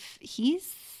 But if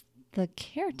he's the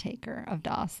caretaker of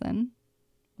Dawson,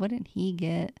 wouldn't he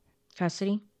get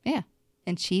custody? Yeah.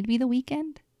 And she'd be the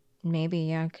weekend? Maybe,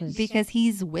 yeah. Because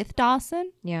he's with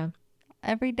Dawson? Yeah.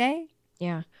 Every day?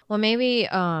 Yeah. Well, maybe...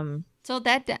 So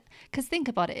that... Because think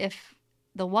about it. If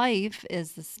the wife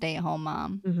is the stay-at-home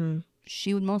mom,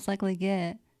 she would most likely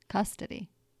get custody.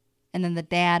 And then the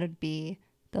dad would be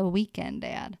the weekend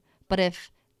dad. But if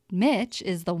Mitch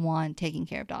is the one taking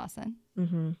care of Dawson,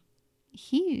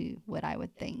 he would, I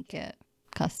would think, get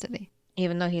custody.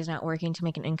 Even though he's not working to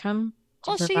make an income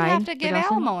to Well, she'd provide have to for give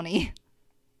Dawson? alimony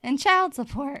and child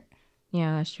support.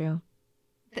 Yeah, that's true.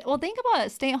 Well, think about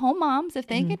it. Stay-at-home moms, if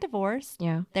they Mhm. get divorced,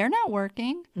 Yeah. they're not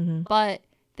working, Mm-hmm. but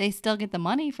they still get the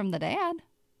money from the dad.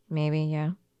 Maybe,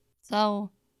 yeah. So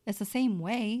it's the same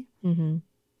way. Mm-hmm.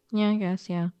 Yeah, I guess,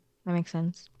 yeah. That makes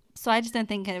sense. So I just didn't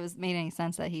think it made any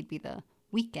sense that he'd be the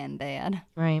weekend dad.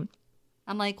 Right.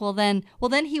 I'm like, well then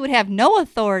he would have no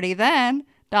authority then,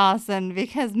 Dawson,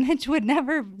 because Mitch would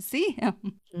never see him.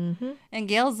 Mm-hmm. And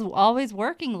Gail's always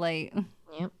working late.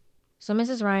 Yep. So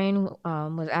Mrs. Ryan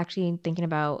was actually thinking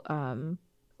about,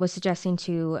 was suggesting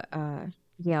to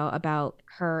Gail about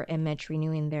her and Mitch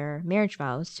renewing their marriage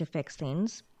vows to fix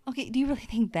things. Okay, do you really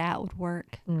think that would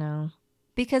work? No.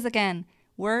 Because again,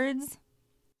 words,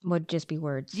 Would just be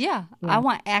words. yeah. Yeah. I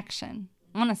want action.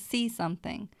 I want to see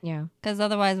something. Yeah. Because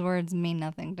otherwise words mean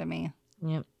nothing to me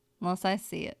Yep. unless I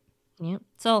see it. Yep.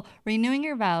 So renewing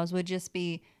your vows would just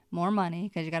be more money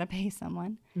because you got to pay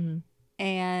someone. Mm-hmm.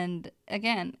 And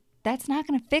again, that's not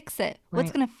going to fix it. What's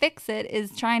Right. going to fix it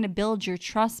is trying to build your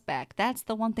trust back. That's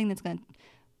the one thing that's going to,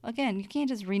 again, you can't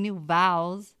just renew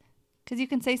vows because you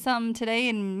can say something today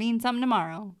and mean something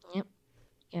tomorrow.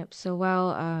 Yep. So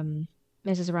while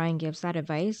Mrs. Ryan gives that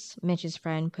advice, Mitch's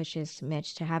friend pushes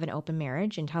Mitch to have an open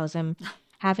marriage and tells him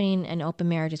having an open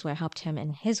marriage is what helped him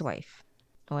and his wife,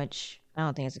 which I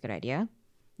don't think is a good idea.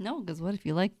 No, because what if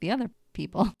you like the other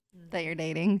people that you're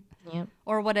dating? Yep.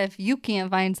 Or what if you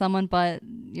can't find someone but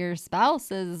your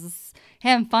spouse is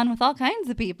having fun with all kinds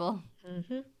of people?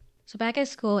 Mm-hmm. So back at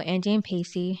school, Andy and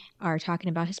Pacey are talking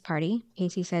about his party.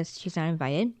 Pacey says she's not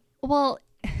invited. Well,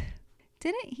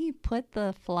 didn't he put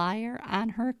the flyer on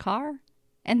her car?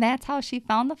 And that's how she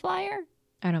found the flyer?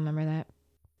 I don't remember that.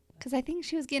 Because I think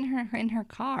she was getting her in her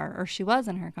car, or she was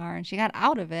in her car, and she got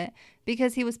out of it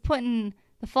because he was putting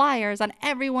the flyers on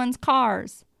everyone's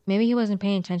cars. Maybe he wasn't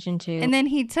paying attention to. And then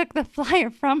he took the flyer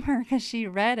from her because she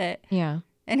read it. Yeah.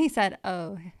 And he said,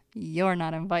 oh, you're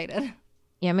not invited.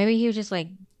 Yeah, maybe he was just like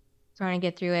trying to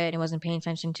get through it and wasn't paying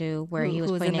attention to where he was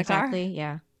who was putting in it the car? exactly.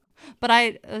 Yeah. But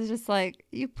I was just like,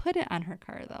 you put it on her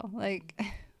car, though. Like,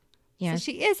 Yeah. so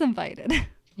she is invited.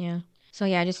 Yeah. So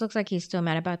yeah, it just looks like he's still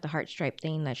mad about the heart stripe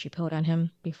thing that she pulled on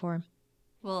him before.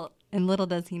 Well, and little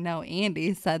does he know,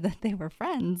 Andy said that they were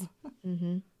friends.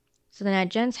 Mm-hmm. So then at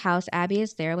Jen's house, Abby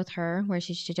is there with her, where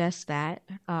she suggests that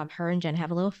her and Jen have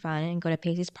a little fun and go to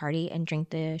Pacey's party and drink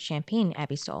the champagne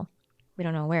Abby stole. We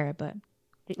don't know where, but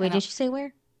wait, did she say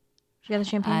where? She got the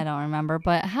champagne? I don't remember,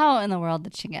 but how in the world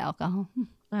did she get alcohol?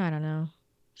 I don't know.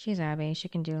 She's Abby. She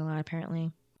can do a lot,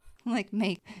 apparently. Like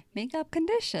make up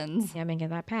conditions Yeah, make it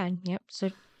that bad. Yep.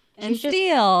 So and she's just-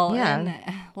 steal yeah.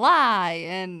 and lie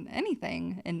and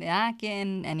anything and not get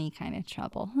in any kind of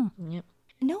trouble. Huh. Yep.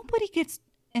 Nobody gets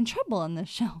in trouble in this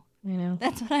show. I know.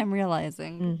 That's what I'm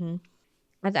realizing. Mm-hmm.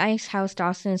 At the ice house,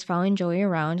 Dawson is following Joey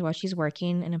around while she's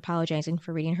working and apologizing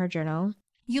for reading her journal.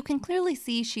 You can clearly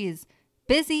see she's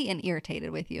busy and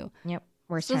irritated with you. Yep.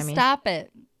 Worst So timing. stop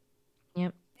it.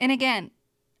 Yep. And again,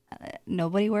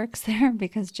 nobody works there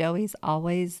because Joey's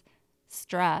always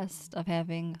stressed of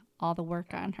having all the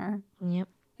work on her. Yep.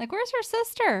 Like, where's her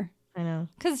sister? I know.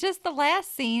 Because just the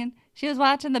last scene, she was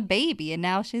watching the baby and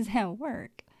now she's at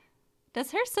work.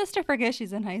 Does her sister forget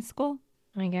she's in high school?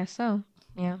 I guess so.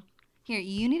 Yeah. Here,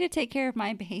 you need to take care of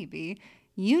my baby.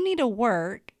 You need to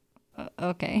work.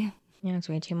 Okay. Yeah, it's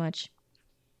way too much.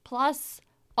 Plus,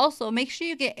 also, make sure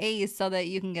you get A's so that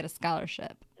you can get a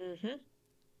scholarship. Mm-hmm.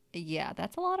 Yeah,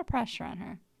 that's a lot of pressure on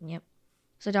her. Yep.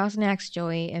 So Dawson asked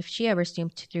Joey if she ever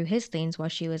snooped through his things while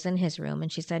she was in his room,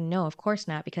 and she said no, of course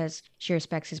not, because she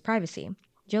respects his privacy.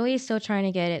 Joey is still trying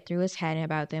to get it through his head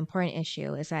about the important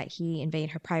issue is that he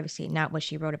invaded her privacy, not what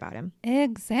she wrote about him.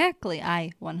 Exactly.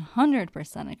 I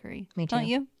 100% agree. Me too. Don't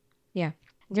you? Yeah.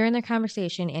 During their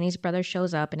conversation, Annie's brother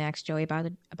shows up and asks Joey about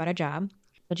a job.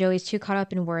 But Joey's too caught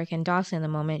up in work and Dawson in the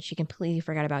moment, she completely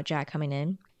forgot about Jack coming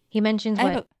in. He mentions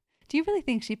Do you really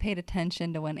think she paid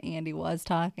attention to when Andy was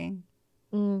talking?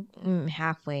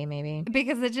 Halfway, maybe.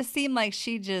 Because it just seemed like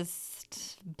she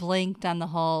just blinked on the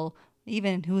whole,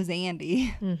 even who's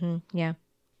Andy. Mm-hmm. Yeah.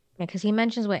 Because he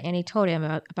mentions what Annie told him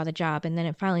about the job, and then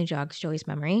it finally jogs Joey's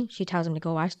memory. She tells him to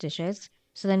go wash dishes.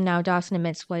 So then now Dawson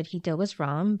admits what he did was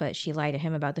wrong, but she lied to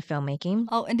him about the filmmaking.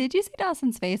 Oh, and did you see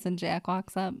Dawson's face when Jack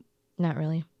walks up? Not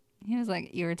really. He was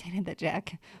like irritated that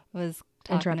Jack was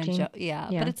talking to Interrupting. Joe. Yeah,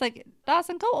 Yeah. but it's like,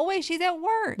 Dawson, go away. She's at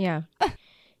work. Yeah.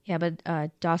 Yeah, but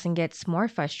Dawson gets more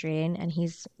frustrated, and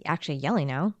he's actually yelling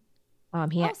now. Oh,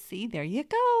 see, there you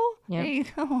go. Yep. There you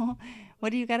go. What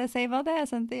do you got to say about that,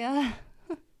 Cynthia?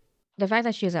 The fact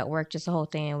that she was at work, just the whole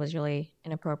thing, it was really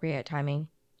inappropriate timing.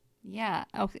 Yeah.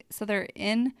 Okay. So they're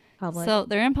in Public. So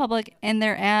they're in public, and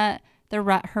they're at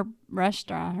her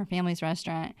restaurant, her family's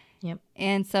restaurant. Yep.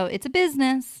 And so it's a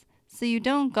business. So you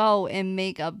don't go and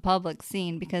make a public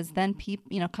scene, because then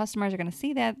people, customers are going to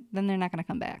see that. Then they're not going to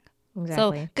come back.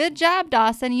 Exactly. So good job,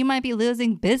 Dawson. You might be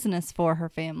losing business for her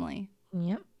family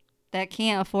Yep. that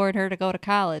can't afford her to go to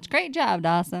college. Great job,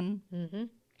 Dawson. Mm-hmm.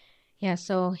 Yeah,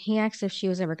 so he asks if she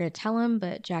was ever going to tell him,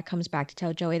 but Jack comes back to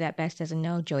tell Joey that Bess doesn't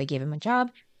know Joey gave him a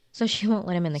job, so she won't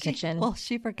let him in the kitchen. Well,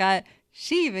 she forgot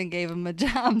she even gave him a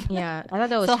job. Yeah, I thought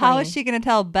that was so funny. how is she going to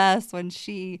tell Bess when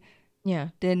she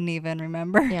didn't even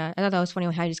remember? Yeah, I thought that was funny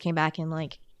when Hattie just came back and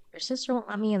like, your sister won't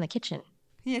let me in the kitchen.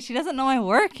 Yeah, she doesn't know I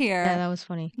work here. Yeah, that was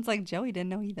funny. It's like Joey didn't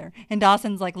know either. And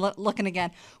Dawson's like looking again.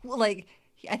 Like,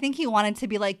 I think he wanted to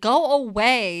be like, go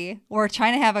away, or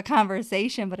trying to have a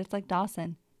conversation. But it's like,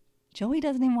 Dawson, Joey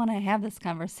doesn't even want to have this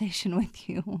conversation with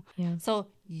you. Yeah. So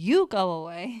you go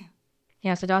away.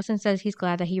 Yeah, so Dawson says he's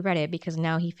glad that he read it because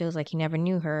now he feels like he never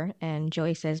knew her. And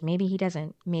Joey says maybe he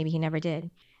doesn't. Maybe he never did.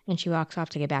 And she walks off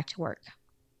to get back to work.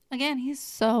 Again, he's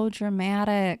so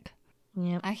dramatic.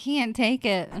 Yep. I can't take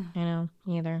it. I know,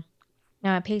 neither.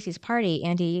 Now at Pacey's party,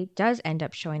 Andy does end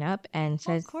up showing up and says...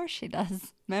 Well, of course she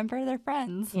does. Remember, they're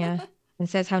friends. Yeah. And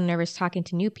says how nervous talking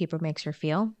to new people makes her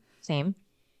feel. Same.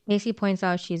 Pacey points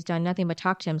out she's done nothing but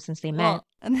talk to him since they met. Well,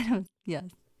 and then it was, yes.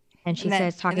 And she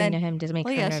says talking to him doesn't make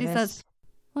her nervous. She says,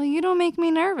 well, you don't make me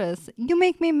nervous. You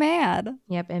make me mad.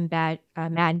 Yep, and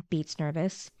Mad beats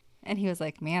nervous. And he was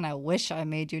like, man, I wish I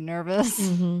made you nervous.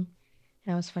 Mm-hmm.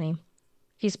 That was funny.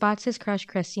 He spots his crush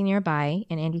Christy nearby,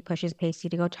 and Andy pushes Pacey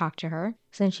to go talk to her.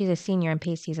 Since she's a senior and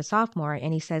Pacey's a sophomore,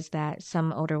 and he says that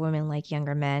some older women like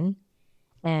younger men.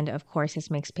 And of course,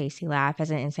 this makes Pacey laugh as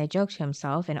an inside joke to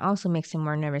himself, and also makes him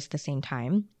more nervous at the same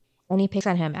time. And he picks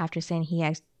on him after saying he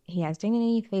has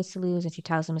dignity, face to lose, and she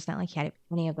tells him it's not like he had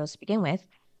any of those to begin with.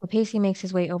 But Pacey makes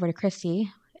his way over to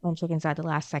Christy and chickens out the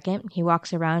last second. He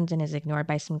walks around and is ignored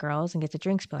by some girls and gets a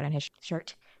drink spilled on his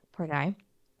shirt. Poor guy.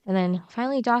 And then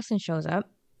finally Dawson shows up.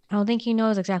 I don't think he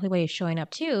knows exactly what he's showing up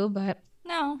to, but...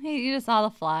 No, he just saw the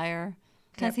flyer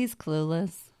because he's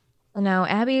clueless. Now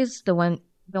Abby's the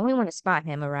only one to spot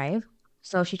him arrive.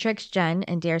 So she tricks Jen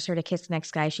and dares her to kiss the next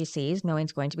guy she sees, knowing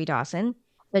it's going to be Dawson.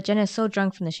 But Jen is so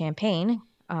drunk from the champagne,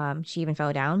 she even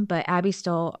fell down. But Abby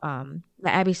stole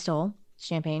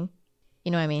champagne.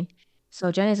 You know what I mean? So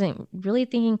Jen isn't really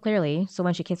thinking clearly. So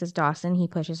when she kisses Dawson, he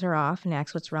pushes her off and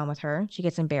asks what's wrong with her. She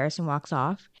gets embarrassed and walks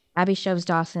off. Abby shoves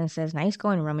Dawson and says, nice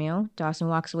going, Romeo. Dawson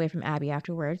walks away from Abby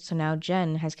afterwards. So now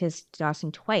Jen has kissed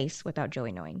Dawson twice without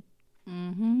Joey knowing.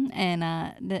 Mm-hmm.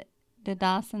 And did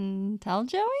Dawson tell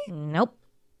Joey? Nope.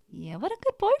 Yeah, what a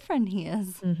good boyfriend he is.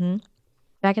 Mm-hmm.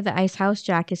 Back at the ice house,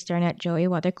 Jack is staring at Joey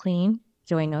while they're cleaning.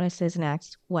 Joey notices and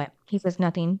asks, what? He says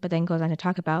nothing, but then goes on to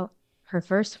talk about her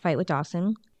first fight with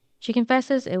Dawson. She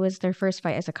confesses it was their first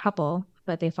fight as a couple,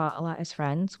 but they fought a lot as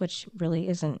friends, which really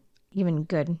isn't even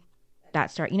good at that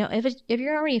start. You know, if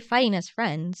you're already fighting as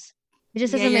friends, it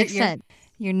just doesn't make sense.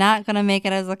 You're not going to make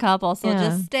it as a couple, so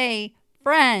just stay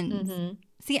friends. Mm-hmm.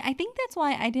 See, I think that's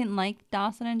why I didn't like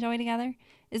Dawson and Joey together,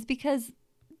 is because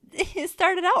it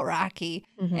started out rocky,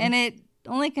 and it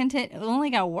only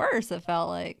got worse, it felt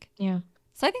like. Yeah.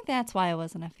 So I think that's why I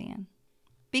wasn't a fan.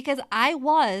 Because I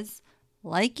was,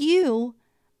 like you,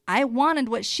 I wanted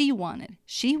what she wanted.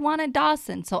 She wanted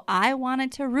Dawson, so I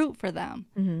wanted to root for them.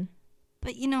 Mm-hmm.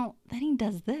 But, then he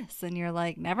does this, and you're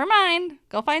like, never mind.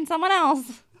 Go find someone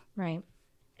else. Right.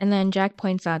 And then Jack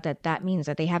points out that means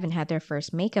that they haven't had their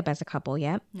first makeup as a couple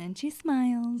yet. And she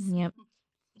smiles. Yep.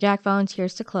 Jack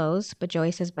volunteers to close, but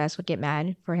Joey says Bess would get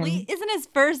mad for him. Wait, isn't his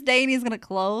first date and he's going to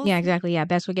close? Yeah, exactly. Yeah,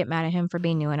 Bess would get mad at him for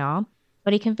being new and all.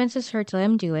 But he convinces her to let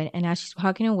him do it, and as she's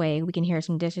walking away, we can hear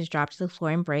some dishes drop to the floor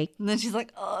and break. And then she's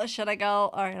like, oh, should I go?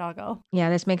 All right, I'll go.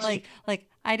 Yeah, this makes... Like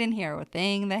I didn't hear a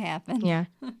thing that happened. Yeah.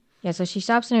 Yeah, so she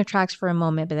stops in her tracks for a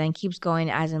moment, but then keeps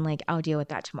going as in, like, I'll deal with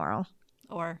that tomorrow.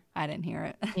 Or I didn't hear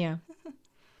it. Yeah.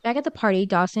 Back at the party,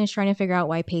 Dawson is trying to figure out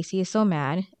why Pacey is so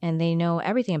mad, and they know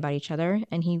everything about each other,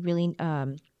 and he really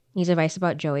needs advice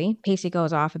about Joey. Pacey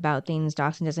goes off about things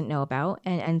Dawson doesn't know about,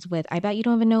 and ends with, I bet you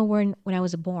don't even know when I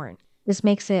was born. This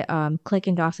makes it click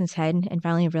in Dawson's head and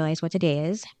finally realize what today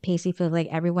is. Pacey feels like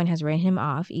everyone has written him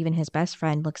off. Even his best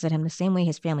friend looks at him the same way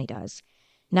his family does.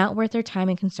 Not worth their time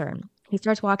and concern. He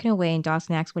starts walking away and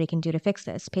Dawson asks what he can do to fix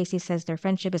this. Pacey says their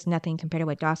friendship is nothing compared to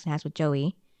what Dawson has with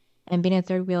Joey. And being a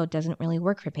third wheel doesn't really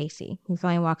work for Pacey. He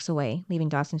finally walks away, leaving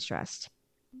Dawson stressed.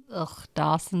 Ugh,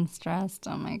 Dawson stressed.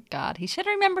 Oh my God. He should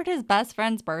have remembered his best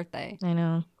friend's birthday. I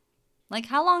know. Like,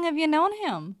 how long have you known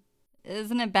him?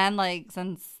 Isn't it been like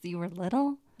since you were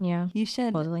little? Yeah. You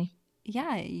should. Totally.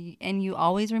 Yeah, and you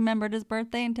always remembered his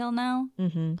birthday until now?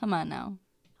 Mm-hmm. Come on now.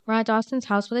 We're at Dawson's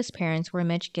house with his parents, where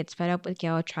Mitch gets fed up with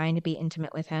Gail trying to be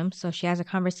intimate with him, so she has a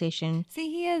conversation.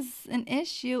 See, he has an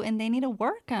issue, and they need to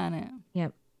work on it.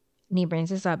 Yep. And he brings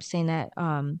this up, saying that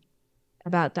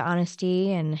about the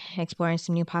honesty and exploring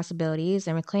some new possibilities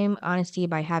and reclaim honesty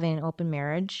by having an open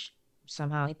marriage.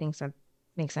 Somehow he thinks that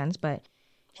makes sense, but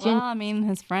Well, I mean,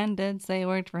 his friend did say it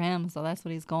worked for him, so that's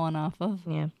what he's going off of.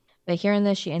 yeah. But hearing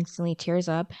this, she instantly tears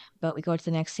up, but we go to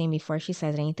the next scene before she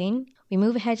says anything. We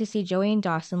move ahead to see Joey and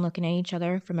Dawson looking at each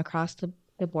other from across the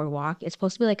boardwalk. It's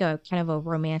supposed to be like a kind of a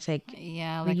romantic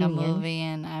Yeah, like reunion. a movie,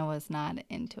 and I was not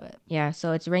into it. Yeah,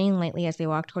 so it's raining lightly as they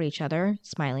walk toward each other,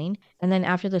 smiling. And then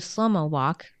after the slow-mo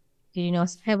walk, did you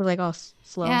notice it was like all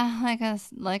slow? Yeah,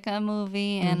 like a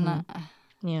movie, and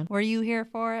Yeah. were you here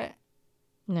for it?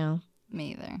 No.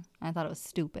 Me either. I thought it was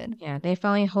stupid. Yeah, they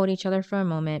finally hold each other for a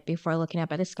moment before looking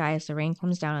up at the sky as the rain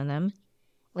comes down on them.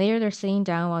 Later, they're sitting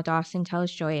down while Dawson tells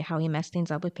Joey how he messed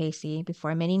things up with Pacey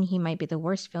before admitting he might be the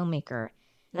worst filmmaker.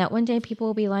 And that one day people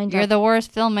will be lined You're up. the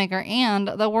worst filmmaker and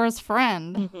the worst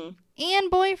friend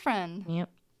and boyfriend. Yep.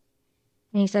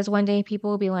 And he says one day people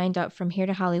will be lined up from here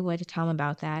to Hollywood to tell him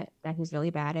about that he's really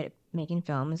bad at making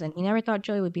films, and he never thought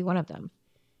Joey would be one of them.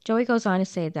 Joey goes on to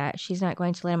say that she's not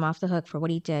going to let him off the hook for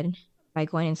what he did by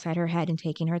going inside her head and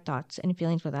taking her thoughts and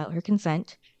feelings without her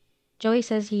consent. Joey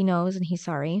says he knows and he's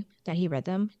sorry that he read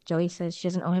them. Joey says she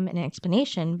doesn't owe him an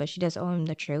explanation, but she does owe him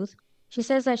the truth. She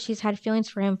says that she's had feelings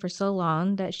for him for so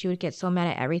long that she would get so mad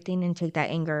at everything and take that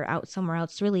anger out somewhere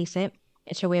else to release it.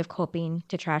 It's her way of coping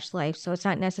to trash life, so it's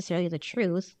not necessarily the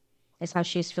truth. It's how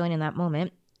she's feeling in that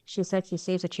moment. She said she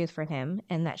saves the truth for him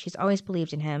and that she's always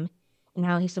believed in him and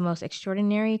how he's the most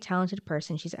extraordinary, talented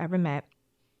person she's ever met.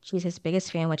 She's his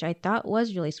biggest fan, which I thought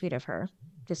was really sweet of her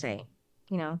to say,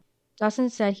 you know. Dawson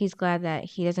said he's glad that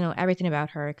he doesn't know everything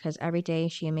about her because every day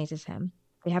she amazes him.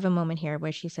 They have a moment here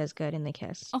where she says good and they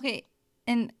kiss. Okay,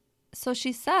 and so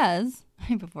she says,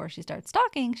 before she starts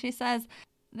talking, she says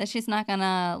that she's not going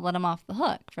to let him off the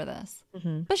hook for this.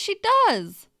 Mm-hmm. But she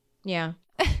does. Yeah.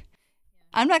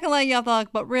 I'm not going to let you off the hook,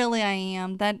 but really I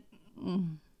am.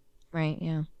 Right,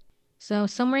 yeah. So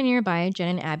somewhere nearby, Jen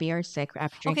and Abby are sick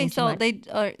after drinking too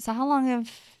much. So how long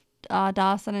have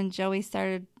Dawson and Joey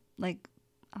started, like,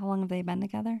 how long have they been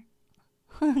together?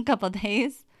 A couple of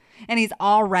days. And he's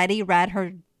already read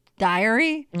her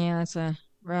diary? Yeah, that's a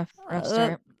rough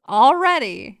start.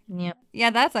 Already? Yep. Yeah,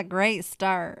 that's a great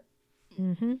start.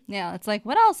 Mm-hmm. Yeah, it's like,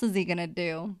 what else is he going to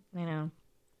do? I know.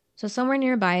 So somewhere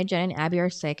nearby, Jen and Abby are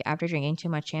sick after drinking too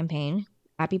much champagne.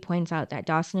 Abby points out that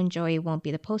Dawson and Joey won't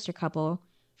be the poster couple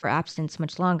for abstinence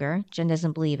much longer. Jen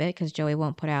doesn't believe it because Joey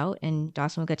won't put out and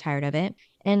Dawson will get tired of it.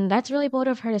 And that's really bold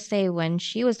of her to say when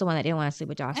she was the one that didn't want to sleep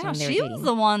with Dawson. I know, she was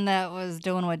the one that was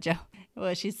doing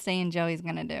what she's saying Joey's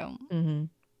going to do. Mm-hmm.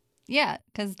 Yeah,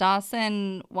 because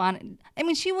Dawson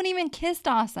she wouldn't even kiss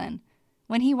Dawson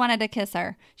when he wanted to kiss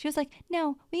her. She was like,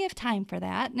 no, we have time for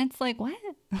that. And it's like, what?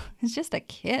 It's just a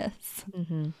kiss.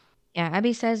 Mm-hmm. Yeah,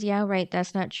 Abby says, yeah, right,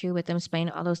 that's not true with them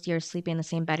spending all those years sleeping in the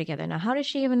same bed together. Now, how does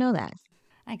she even know that?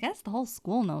 I guess the whole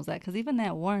school knows that because even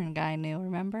that Warren guy knew,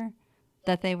 remember?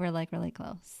 That they were like really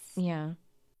close. Yeah.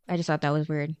 I just thought that was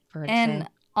weird for her to and say.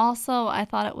 Also, I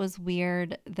thought it was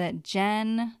weird that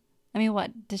Jen,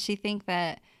 what, does she think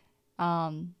that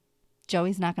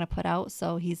Joey's not going to put out,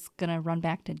 so he's going to run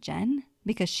back to Jen?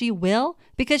 Because she will?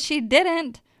 Because she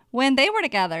didn't when they were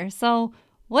together. So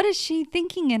what is she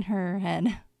thinking in her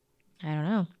head? I don't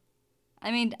know.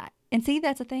 And see,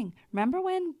 that's the thing. Remember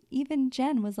when even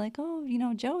Jen was like, oh,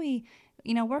 Joey,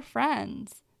 we're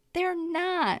friends. They're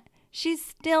not. She's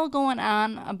still going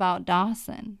on about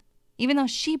Dawson, even though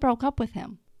she broke up with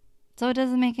him. So it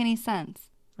doesn't make any sense.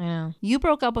 I know. You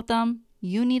broke up with him.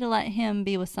 You need to let him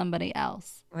be with somebody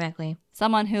else. Exactly.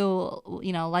 Someone who,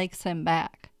 likes him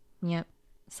back. Yep.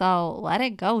 So let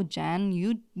it go, Jen.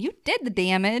 You did the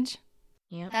damage.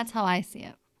 Yep. That's how I see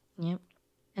it. Yep.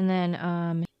 And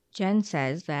then Jen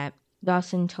says that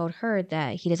Dawson told her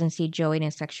that he doesn't see Joey in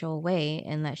a sexual way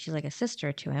and that she's like a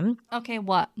sister to him. Okay,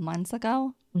 what? Months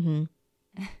ago?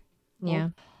 Mm-hmm. Yeah.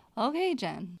 Well, okay,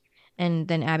 Jen. And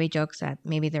then Abby jokes that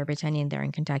maybe they're pretending they're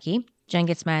in Kentucky. Jen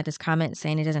gets mad at this comment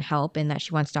saying it doesn't help and that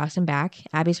she wants Dawson back.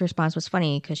 Abby's response was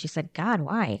funny because she said, God,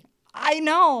 why? I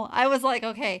know. I was like,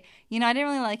 okay, I didn't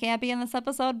really like Abby in this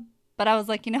episode, but I was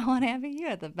like, you know what, Abby? You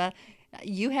had the best.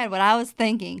 You had what I was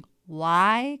thinking.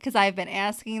 Why? Because I've been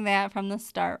asking that from the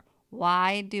start.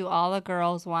 Why do all the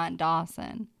girls want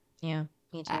Dawson? Yeah,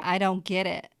 me too. I don't get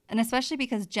it. And especially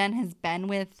because Jen has been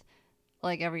with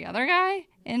like every other guy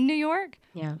in New York.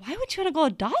 Yeah. Why would you want to go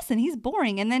with Dawson? He's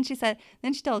boring. And then she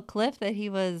told Cliff that he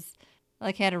was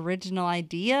like had original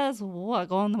ideas. What,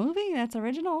 go in the movie? That's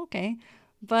original? Okay.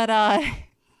 But,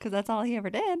 because that's all he ever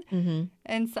did. Mm-hmm.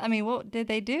 And so, I mean, what did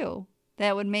they do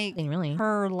that would make Really.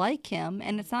 her like him?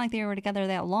 And it's not like they were together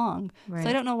that long. Right. So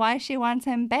I don't know why she wants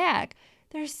him back.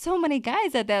 There's so many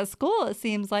guys at that school, it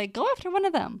seems like. Go after one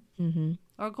of them. Mm-hmm.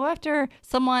 Or go after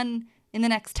someone in the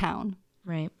next town.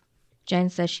 Right. Jen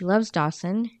says she loves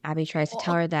Dawson. Abby tries to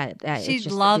tell her that She it's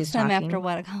just loves him talking. after,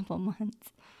 what, a couple months?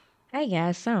 I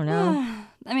guess. I don't know.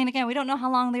 I mean, again, we don't know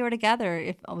how long they were together.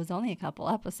 If it was only a couple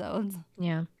episodes.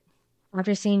 Yeah.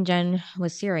 After seeing Jen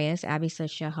was serious, Abby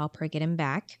says she'll help her get him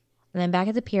back. And then back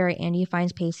at the pier, Andy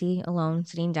finds Pacey alone,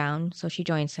 sitting down, so she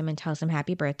joins him and tells him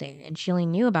happy birthday. And she only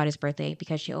knew about his birthday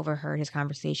because she overheard his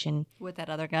conversation. With that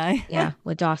other guy. Yeah,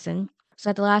 with Dawson. So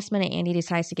at the last minute, Andy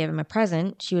decides to give him a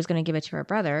present. She was going to give it to her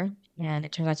brother, and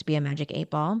it turns out to be a magic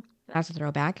 8-ball. That's a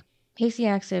throwback. Pacey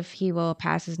asks if he will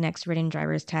pass his next written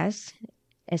driver's test.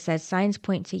 It says signs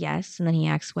point to yes, and then he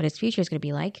asks what his future is going to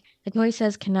be like. The toy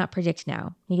says cannot predict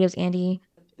now. He gives Andy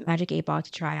a magic 8-ball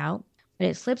to try out, but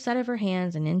it slips out of her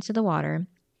hands and into the water.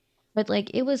 But,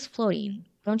 like, it was floating.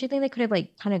 Don't you think they could have,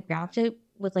 like, kind of grabbed it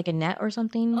with, like, a net or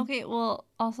something? Okay, well,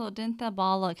 also, didn't the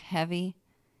ball look heavy?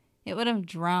 It would have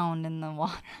drowned in the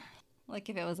water. Like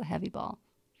if it was a heavy ball.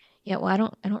 Yeah, well, I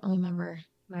don't remember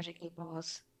magic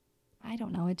 8-balls. I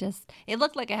don't know. It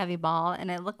looked like a heavy ball,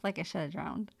 and it looked like it should have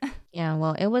drowned. Yeah,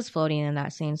 well, it was floating in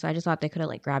that scene, so I just thought they could have,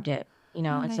 like, grabbed it, They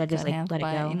instead of just, could like, have, let it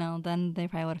but, go. then they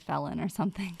probably would have fell in or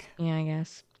something. Yeah, I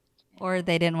guess. Or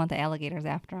they didn't want the alligators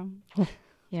after them.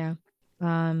 Yeah.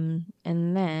 And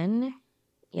then,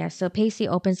 yeah, so Pacey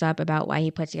opens up about why he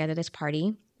put together this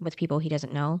party with people he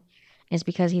doesn't know. It's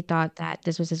because he thought that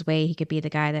this was his way he could be the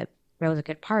guy that throws a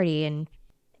good party and,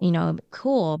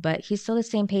 cool, but he's still the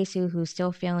same Pacey who's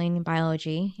still failing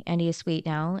biology, and he is sweet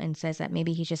now and says that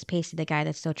maybe he's just Pacey, the guy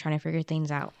that's still trying to figure things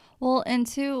out. Well, and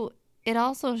two, it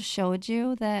also showed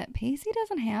you that Pacey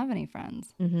doesn't have any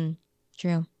friends. Mm-hmm.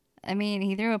 True. I mean,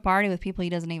 he threw a party with people he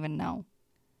doesn't even know.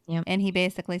 Yep. And he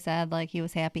basically said, like, he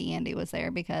was happy Andy was there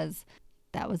because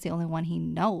that was the only one he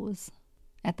knows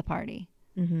at the party.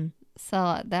 Mm-hmm.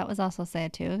 So that was also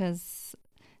sad, too, because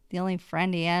the only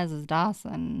friend he has is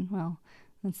Dawson. Well,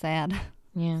 that's sad.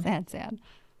 Yeah. Sad.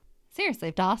 Seriously,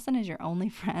 if Dawson is your only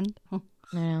friend,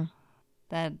 Yeah.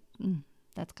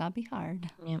 that's got to be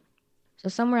hard. Yep. So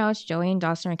somewhere else, Joey and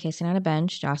Dawson are kissing on a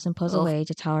bench. Dawson pulls away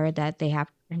to tell her that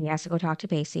he has to go talk to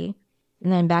Pacey.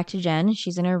 And then back to Jen.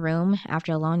 She's in her room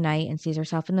after a long night and sees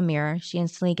herself in the mirror. She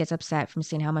instantly gets upset from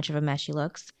seeing how much of a mess she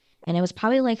looks. And it was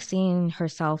probably like seeing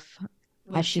herself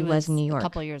as she was in New York. A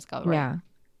couple years ago, right? Yeah.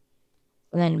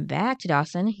 And then back to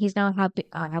Dawson. He's now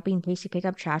helping Pacey pick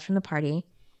up trash from the party.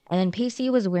 And then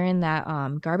Pacey was wearing that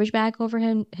garbage bag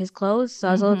over his clothes. So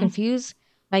I was a little confused.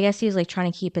 I guess he was like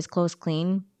trying to keep his clothes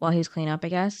clean while he was cleaning up, I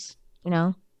guess. I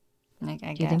Do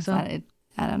you think so? I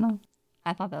don't know.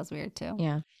 I thought that was weird too.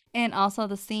 Yeah. And also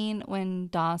the scene when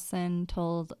Dawson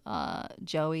told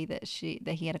Joey that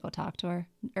he had to go talk to her,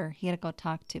 or he had to go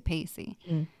talk to Pacey,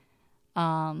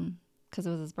 because it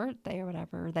was his birthday or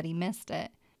whatever, that he missed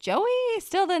it. Joey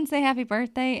still didn't say happy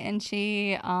birthday, and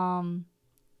she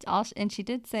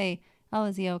did say, "Oh,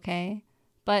 is he okay?"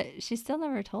 But she still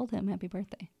never told him happy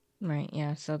birthday. Right,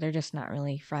 yeah. So they're just not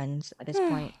really friends at this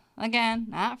point. Again,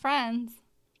 not friends.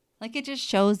 Like, it just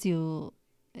shows you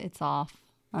it's off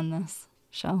on this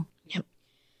show. Yep.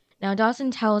 Now, Dawson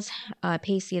tells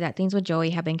Pacey that things with Joey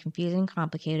have been confusing and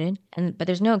complicated, but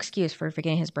there's no excuse for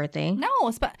forgetting his birthday.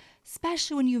 No,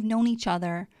 especially when you've known each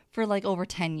other for like over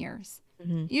 10 years.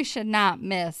 Mm-hmm. You should not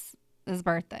miss his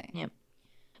birthday. Yep.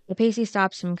 But Pacey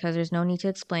stops him because there's no need to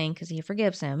explain because he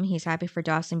forgives him. He's happy for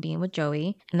Dawson being with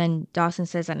Joey. And then Dawson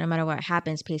says that no matter what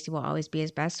happens, Pacey will always be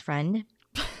his best friend.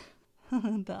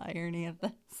 The irony of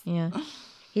this. Yeah.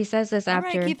 He says this after...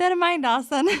 All right, keep that in mind,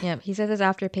 Dawson. Yep. He says this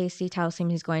after Pacey tells him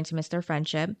he's going to miss their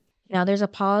friendship. Now, there's a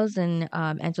pause and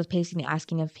ends with Pacey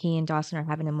asking if he and Dawson are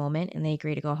having a moment, and they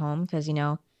agree to go home because,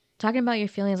 talking about your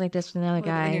feelings like this with another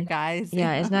guy... With your guys.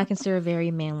 Yeah, it's not considered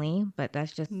very manly, but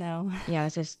that's just... No. Yeah,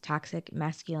 that's just toxic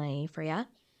masculinity for ya.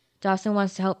 Dawson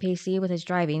wants to help Pacey with his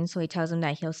driving, so he tells him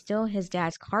that he'll steal his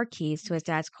dad's car keys to his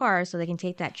dad's car so they can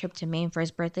take that trip to Maine for his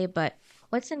birthday, but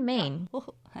what's in Maine?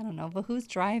 Well, I don't know, but who's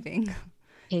driving?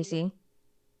 Pacey.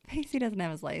 Pacey doesn't have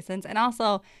his license. And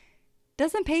also,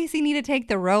 doesn't Pacey need to take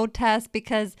the road test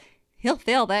because he'll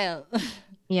fail that?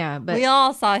 Yeah, but... We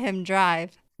all saw him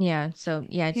drive. Yeah, so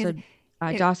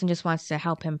Dawson just wants to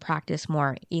help him practice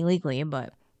more illegally,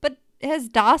 but... But has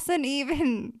Dawson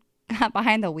even got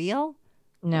behind the wheel?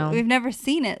 No. We've never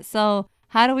seen it. So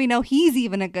how do we know he's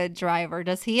even a good driver?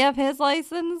 Does he have his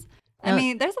license? I No.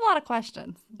 mean, there's a lot of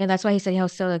questions. Yeah, that's why he said he'll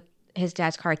steal his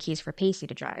dad's car keys for Pacey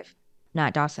to drive,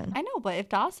 not Dawson. I know, but if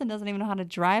Dawson doesn't even know how to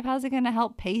drive, how's he going to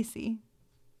help Pacey?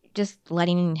 Just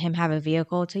letting him have a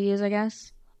vehicle to use, I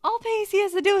guess. All Pacey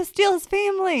has to do is steal his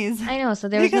family's. I know, so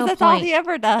there was because no that's point. all he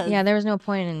ever does. Yeah, there was no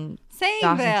point in saying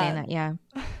Dawson that. saying that. Yeah.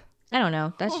 I don't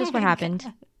know. That's Oh just what my happened.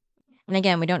 God. And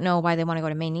again, we don't know why they want to go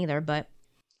to Maine either, but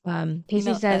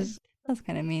Pacey says... That's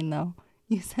kind of mean, though.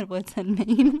 You said what's in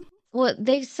Maine. Well,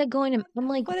 they said going to... I'm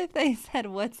like... What if they said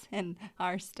what's in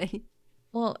our state?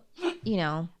 Well, you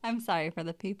know... I'm sorry for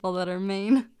the people that are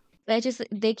Maine. But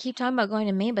they keep talking about going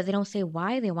to Maine, but they don't say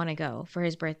why they want to go for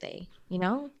his birthday, you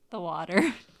know? The water.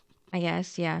 I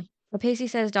guess, yeah. But Pacey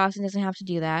says Dawson doesn't have to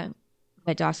do that,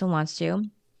 but Dawson wants to.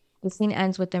 The scene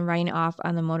ends with them riding off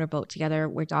on the motorboat together,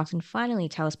 where Dawson finally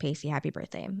tells Pacey happy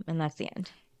birthday, and that's the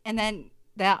end. And then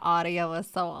that audio was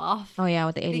so off. Oh yeah,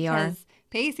 with the ADR. Because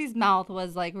Pacey's mouth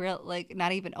was like real, like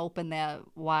not even open that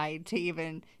wide to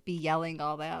even be yelling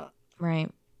all that.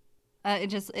 Right.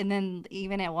 And then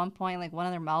even at one point, like one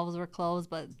of their mouths were closed,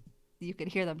 but you could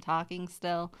hear them talking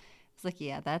still. It's like,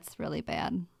 yeah, that's really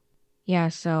bad. Yeah.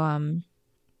 So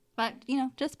But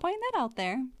just pointing that out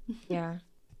there. Yeah.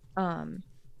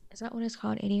 Is that what it's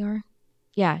called? ADR?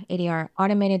 Yeah, ADR,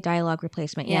 automated dialogue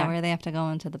replacement. Yeah, Yeah. where they have to go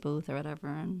into the booth or whatever.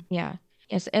 And Yeah.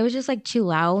 Yes, it was just like too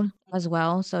loud as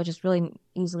well, so just really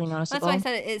easily noticeable. that's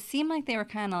why I said it seemed like they were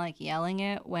kind of like yelling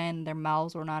it when their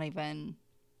mouths were not even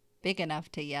big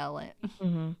enough to yell it.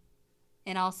 Mm-hmm.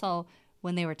 And also,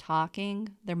 when they were talking,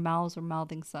 their mouths were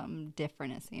mouthing something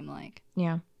different, it seemed like.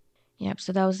 Yeah. Yep.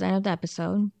 So that was the end of the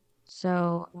episode.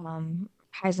 So,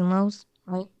 highs and lows,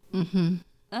 right?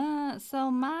 Mm-hmm.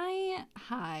 So my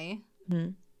high,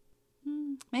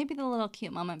 Mm-hmm. maybe the little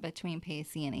cute moment between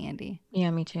Pacey and Andy.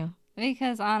 Yeah, me too.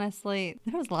 Because honestly,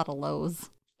 there was a lot of lows.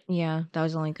 Yeah, that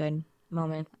was the only good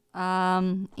moment.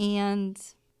 And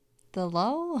the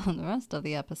low, the rest of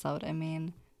the episode, I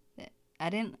mean, I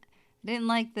didn't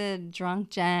like the drunk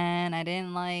Jen. I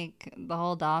didn't like the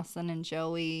whole Dawson and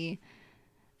Joey.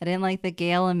 I didn't like the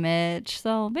Gail and Mitch.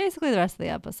 So basically the rest of the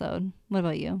episode. What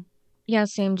about you? Yeah,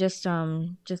 same. Just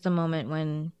the moment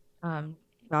when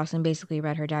Dawson basically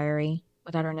read her diary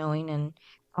without her knowing, and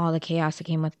all the chaos that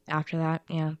came with after that.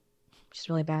 Yeah, just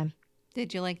really bad.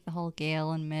 Did you like the whole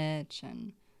Gail and Mitch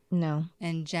and No.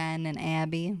 Jen and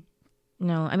Abby?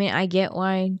 No, I mean, I get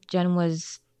why Jen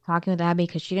was talking with Abby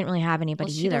because she didn't really have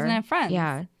anybody She either. doesn't have friends.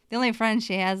 Yeah. The only friends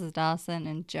she has is Dawson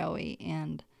and Joey,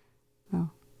 and Yeah.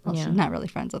 she's not really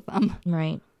friends with them.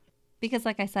 Right. Because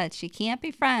like I said, she can't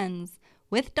be friends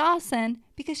with Dawson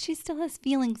because she still has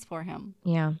feelings for him.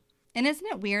 Yeah. And isn't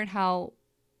it weird how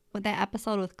with that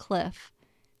episode with Cliff,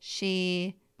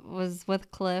 she was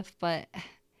with Cliff, but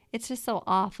it's just so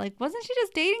off. Like, wasn't she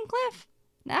just dating Cliff?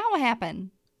 Now what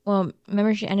happened? Well,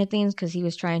 remember she ended things because he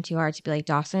was trying too hard to be like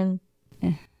Dawson.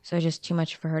 Eh. So just too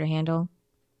much for her to handle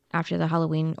after the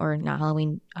Halloween, or not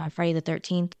Halloween, Friday the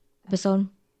 13th episode.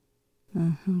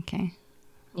 Okay.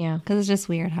 Yeah. Because it's just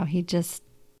weird how he just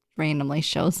randomly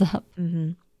shows up.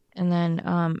 Mm-hmm. And then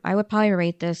I would probably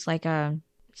rate this like a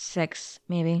 6,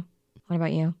 maybe. What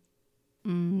about you?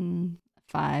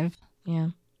 5. Yeah.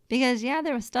 Because, yeah,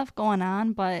 there was stuff going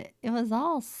on, but it was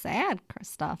all sad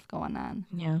stuff going on.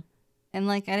 Yeah. And,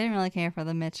 like, I didn't really care for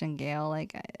the Mitch and Gail.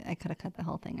 Like, I could have cut the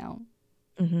whole thing out.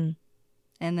 Mm-hmm.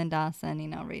 And then Dawson,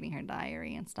 reading her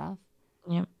diary and stuff.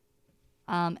 Yep.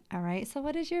 All right. So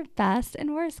what is your best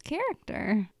and worst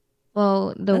character?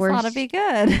 Well, the This worst ought to be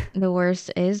good. The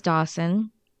worst is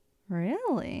Dawson.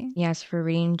 Really? Yes, for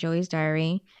reading Joey's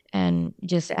diary. And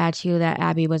just to add to that,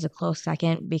 Abby was a close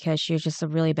second because she was just a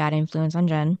really bad influence on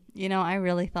Jen. I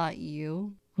really thought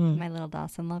you, my little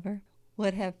Dawson lover,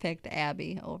 would have picked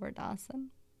Abby over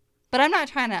Dawson. But I'm not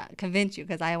trying to convince you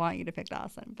because I want you to pick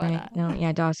Dawson. But Right. No,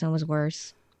 yeah, Dawson was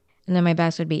worse. And then my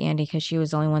best would be Andy because she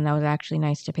was the only one that was actually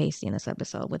nice to Pacey in this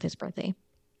episode with his birthday.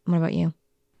 What about you?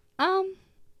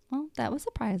 Well, that was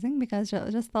surprising because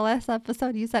just the last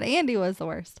episode you said Andy was the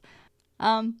worst.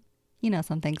 Some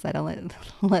things I don't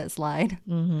let slide.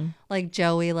 Mm-hmm. Like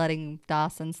Joey letting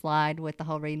Dawson slide with the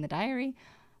whole reading the diary.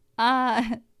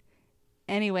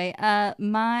 Anyway,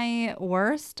 my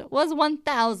worst was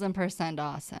 1000%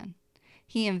 Dawson.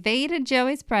 He invaded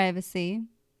Joey's privacy.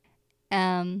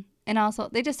 And also,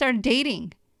 they just started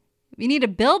dating. You need to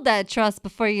build that trust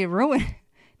before you ruin it.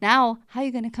 Now, how are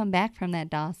you going to come back from that,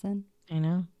 Dawson? I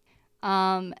know.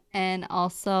 And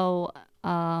also,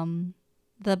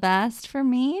 the best for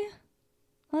me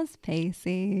was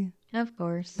Pacey. Of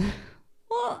course.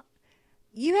 Well,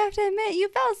 you have to admit, you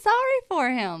felt sorry for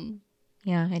him.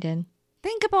 Yeah, I did.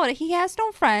 Think about it. He has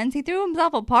no friends. He threw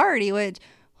himself a party, which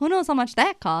who knows how much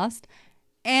that cost.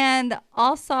 And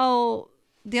also,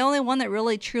 the only one that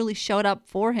really truly showed up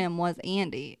for him was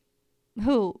Andy,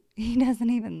 who he doesn't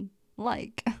even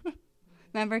like.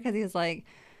 Remember? Because he was like,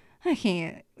 I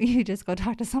can't. You just go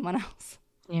talk to someone else.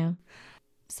 Yeah.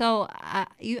 So I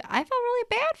felt really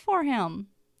bad for him.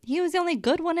 He was the only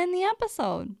good one in the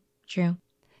episode. True.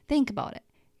 Think about it.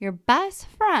 Your best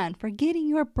friend forgetting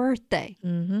your birthday.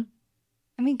 Mm-hmm.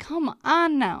 I mean, come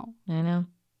on now. I know.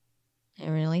 It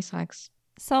really sucks.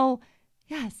 So,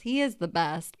 yes, he is the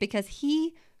best because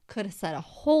he could have said a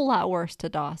whole lot worse to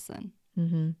Dawson.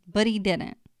 Mm-hmm. But he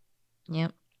didn't.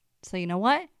 Yep. So, you know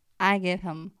what? I give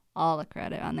him all the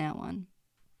credit on that one.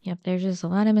 Yep. There's just a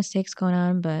lot of mistakes going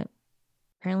on, but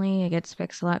apparently it gets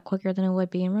fixed a lot quicker than it would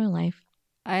be in real life.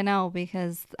 I know,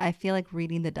 because I feel like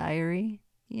reading the diary,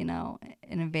 and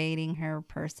invading her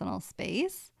personal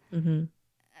space, Mm-hmm.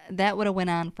 that would have went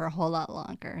on for a whole lot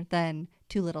longer than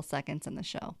 2 little seconds in the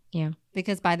show. Yeah.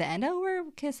 Because by the end, we're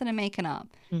kissing and making up.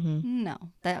 Mm-hmm. No,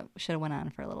 that should have went on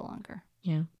for a little longer.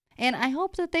 Yeah. And I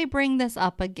hope that they bring this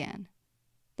up again.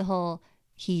 The whole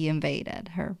he invaded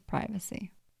her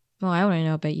privacy. Well, I wouldn't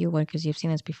know, but you would because you've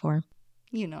seen this before.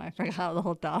 I forgot the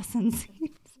whole Dawson scene.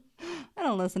 I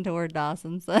don't listen to a word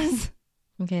Dawson says.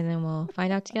 Okay, then we'll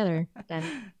find out together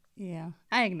then. Yeah.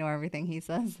 I ignore everything he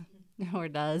says or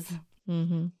does.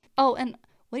 Mm-hmm. Oh, and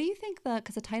what do you think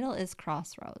because the title is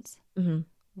Crossroads. Mm-hmm.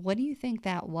 What do you think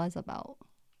that was about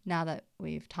now that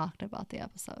we've talked about the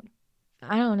episode?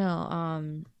 I don't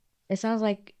know. It sounds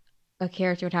like a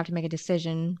character would have to make a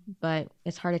decision, but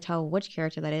it's hard to tell which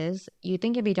character that is. You'd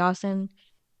think it'd be Dawson.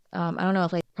 I don't know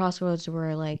if like Crossroads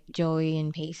were like Joey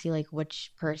and Pacey, like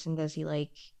which person does he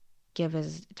like give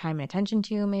his time and attention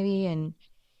to maybe, and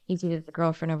he's either the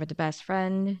girlfriend over the best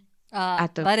friend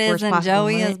at the but worst isn't possible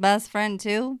Joey moment. his best friend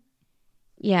too?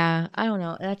 Yeah, I don't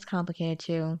know. That's complicated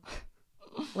too.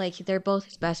 Like they're both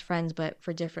his best friends, but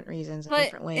for different reasons and But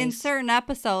different ways. in certain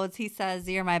episodes, he says,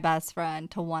 "You're my best friend"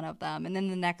 to one of them. And then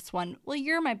the next one, "Well,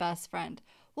 you're my best friend."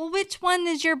 Well, which one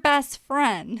is your best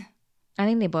friend? I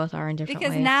think they both are in different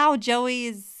Because ways. now Joey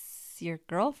is your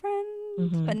girlfriend,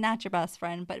 Mhm. but not your best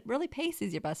friend. But really,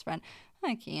 Pacey's your best friend.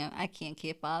 I can't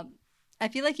keep up. I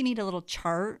feel like you need a little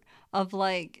chart of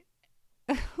like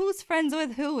who's friends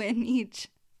with who in each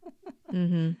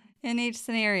Mm-hmm. in each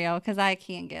scenario, because I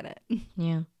can't get it.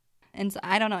 Yeah. And so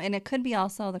I don't know. And it could be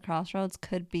also the Crossroads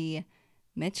could be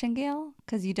Mitch and Gail,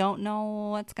 because you don't know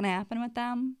what's going to happen with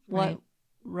them, Right. what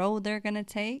road they're going to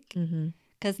take. Mm-hmm.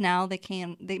 Because now they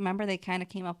remember they kind of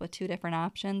came up with 2 different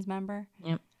options, remember?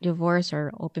 Yep. Divorce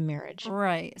or open marriage.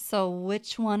 Right. So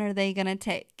which one are they going to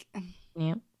take?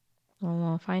 Yep. Well,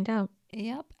 we'll find out.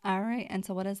 Yep. All right. And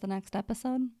so what is the next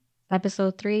episode?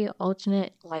 Episode 3,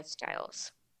 Alternate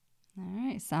Lifestyles. All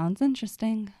right. Sounds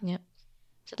interesting. Yep.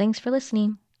 So thanks for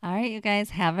listening. All right, you guys.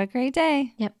 Have a great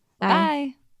day. Yep. Bye.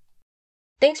 Bye.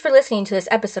 Thanks for listening to this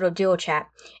episode of Duo Chat.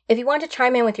 If you want to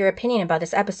chime in with your opinion about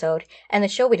this episode and the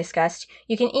show we discussed,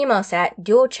 you can email us at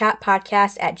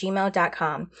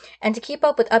duochatpodcast@gmail.com. And to keep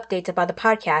up with updates about the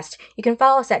podcast, you can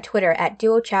follow us at Twitter at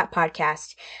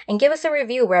duochatpodcast and give us a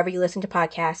review wherever you listen to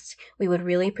podcasts. We would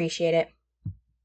really appreciate it.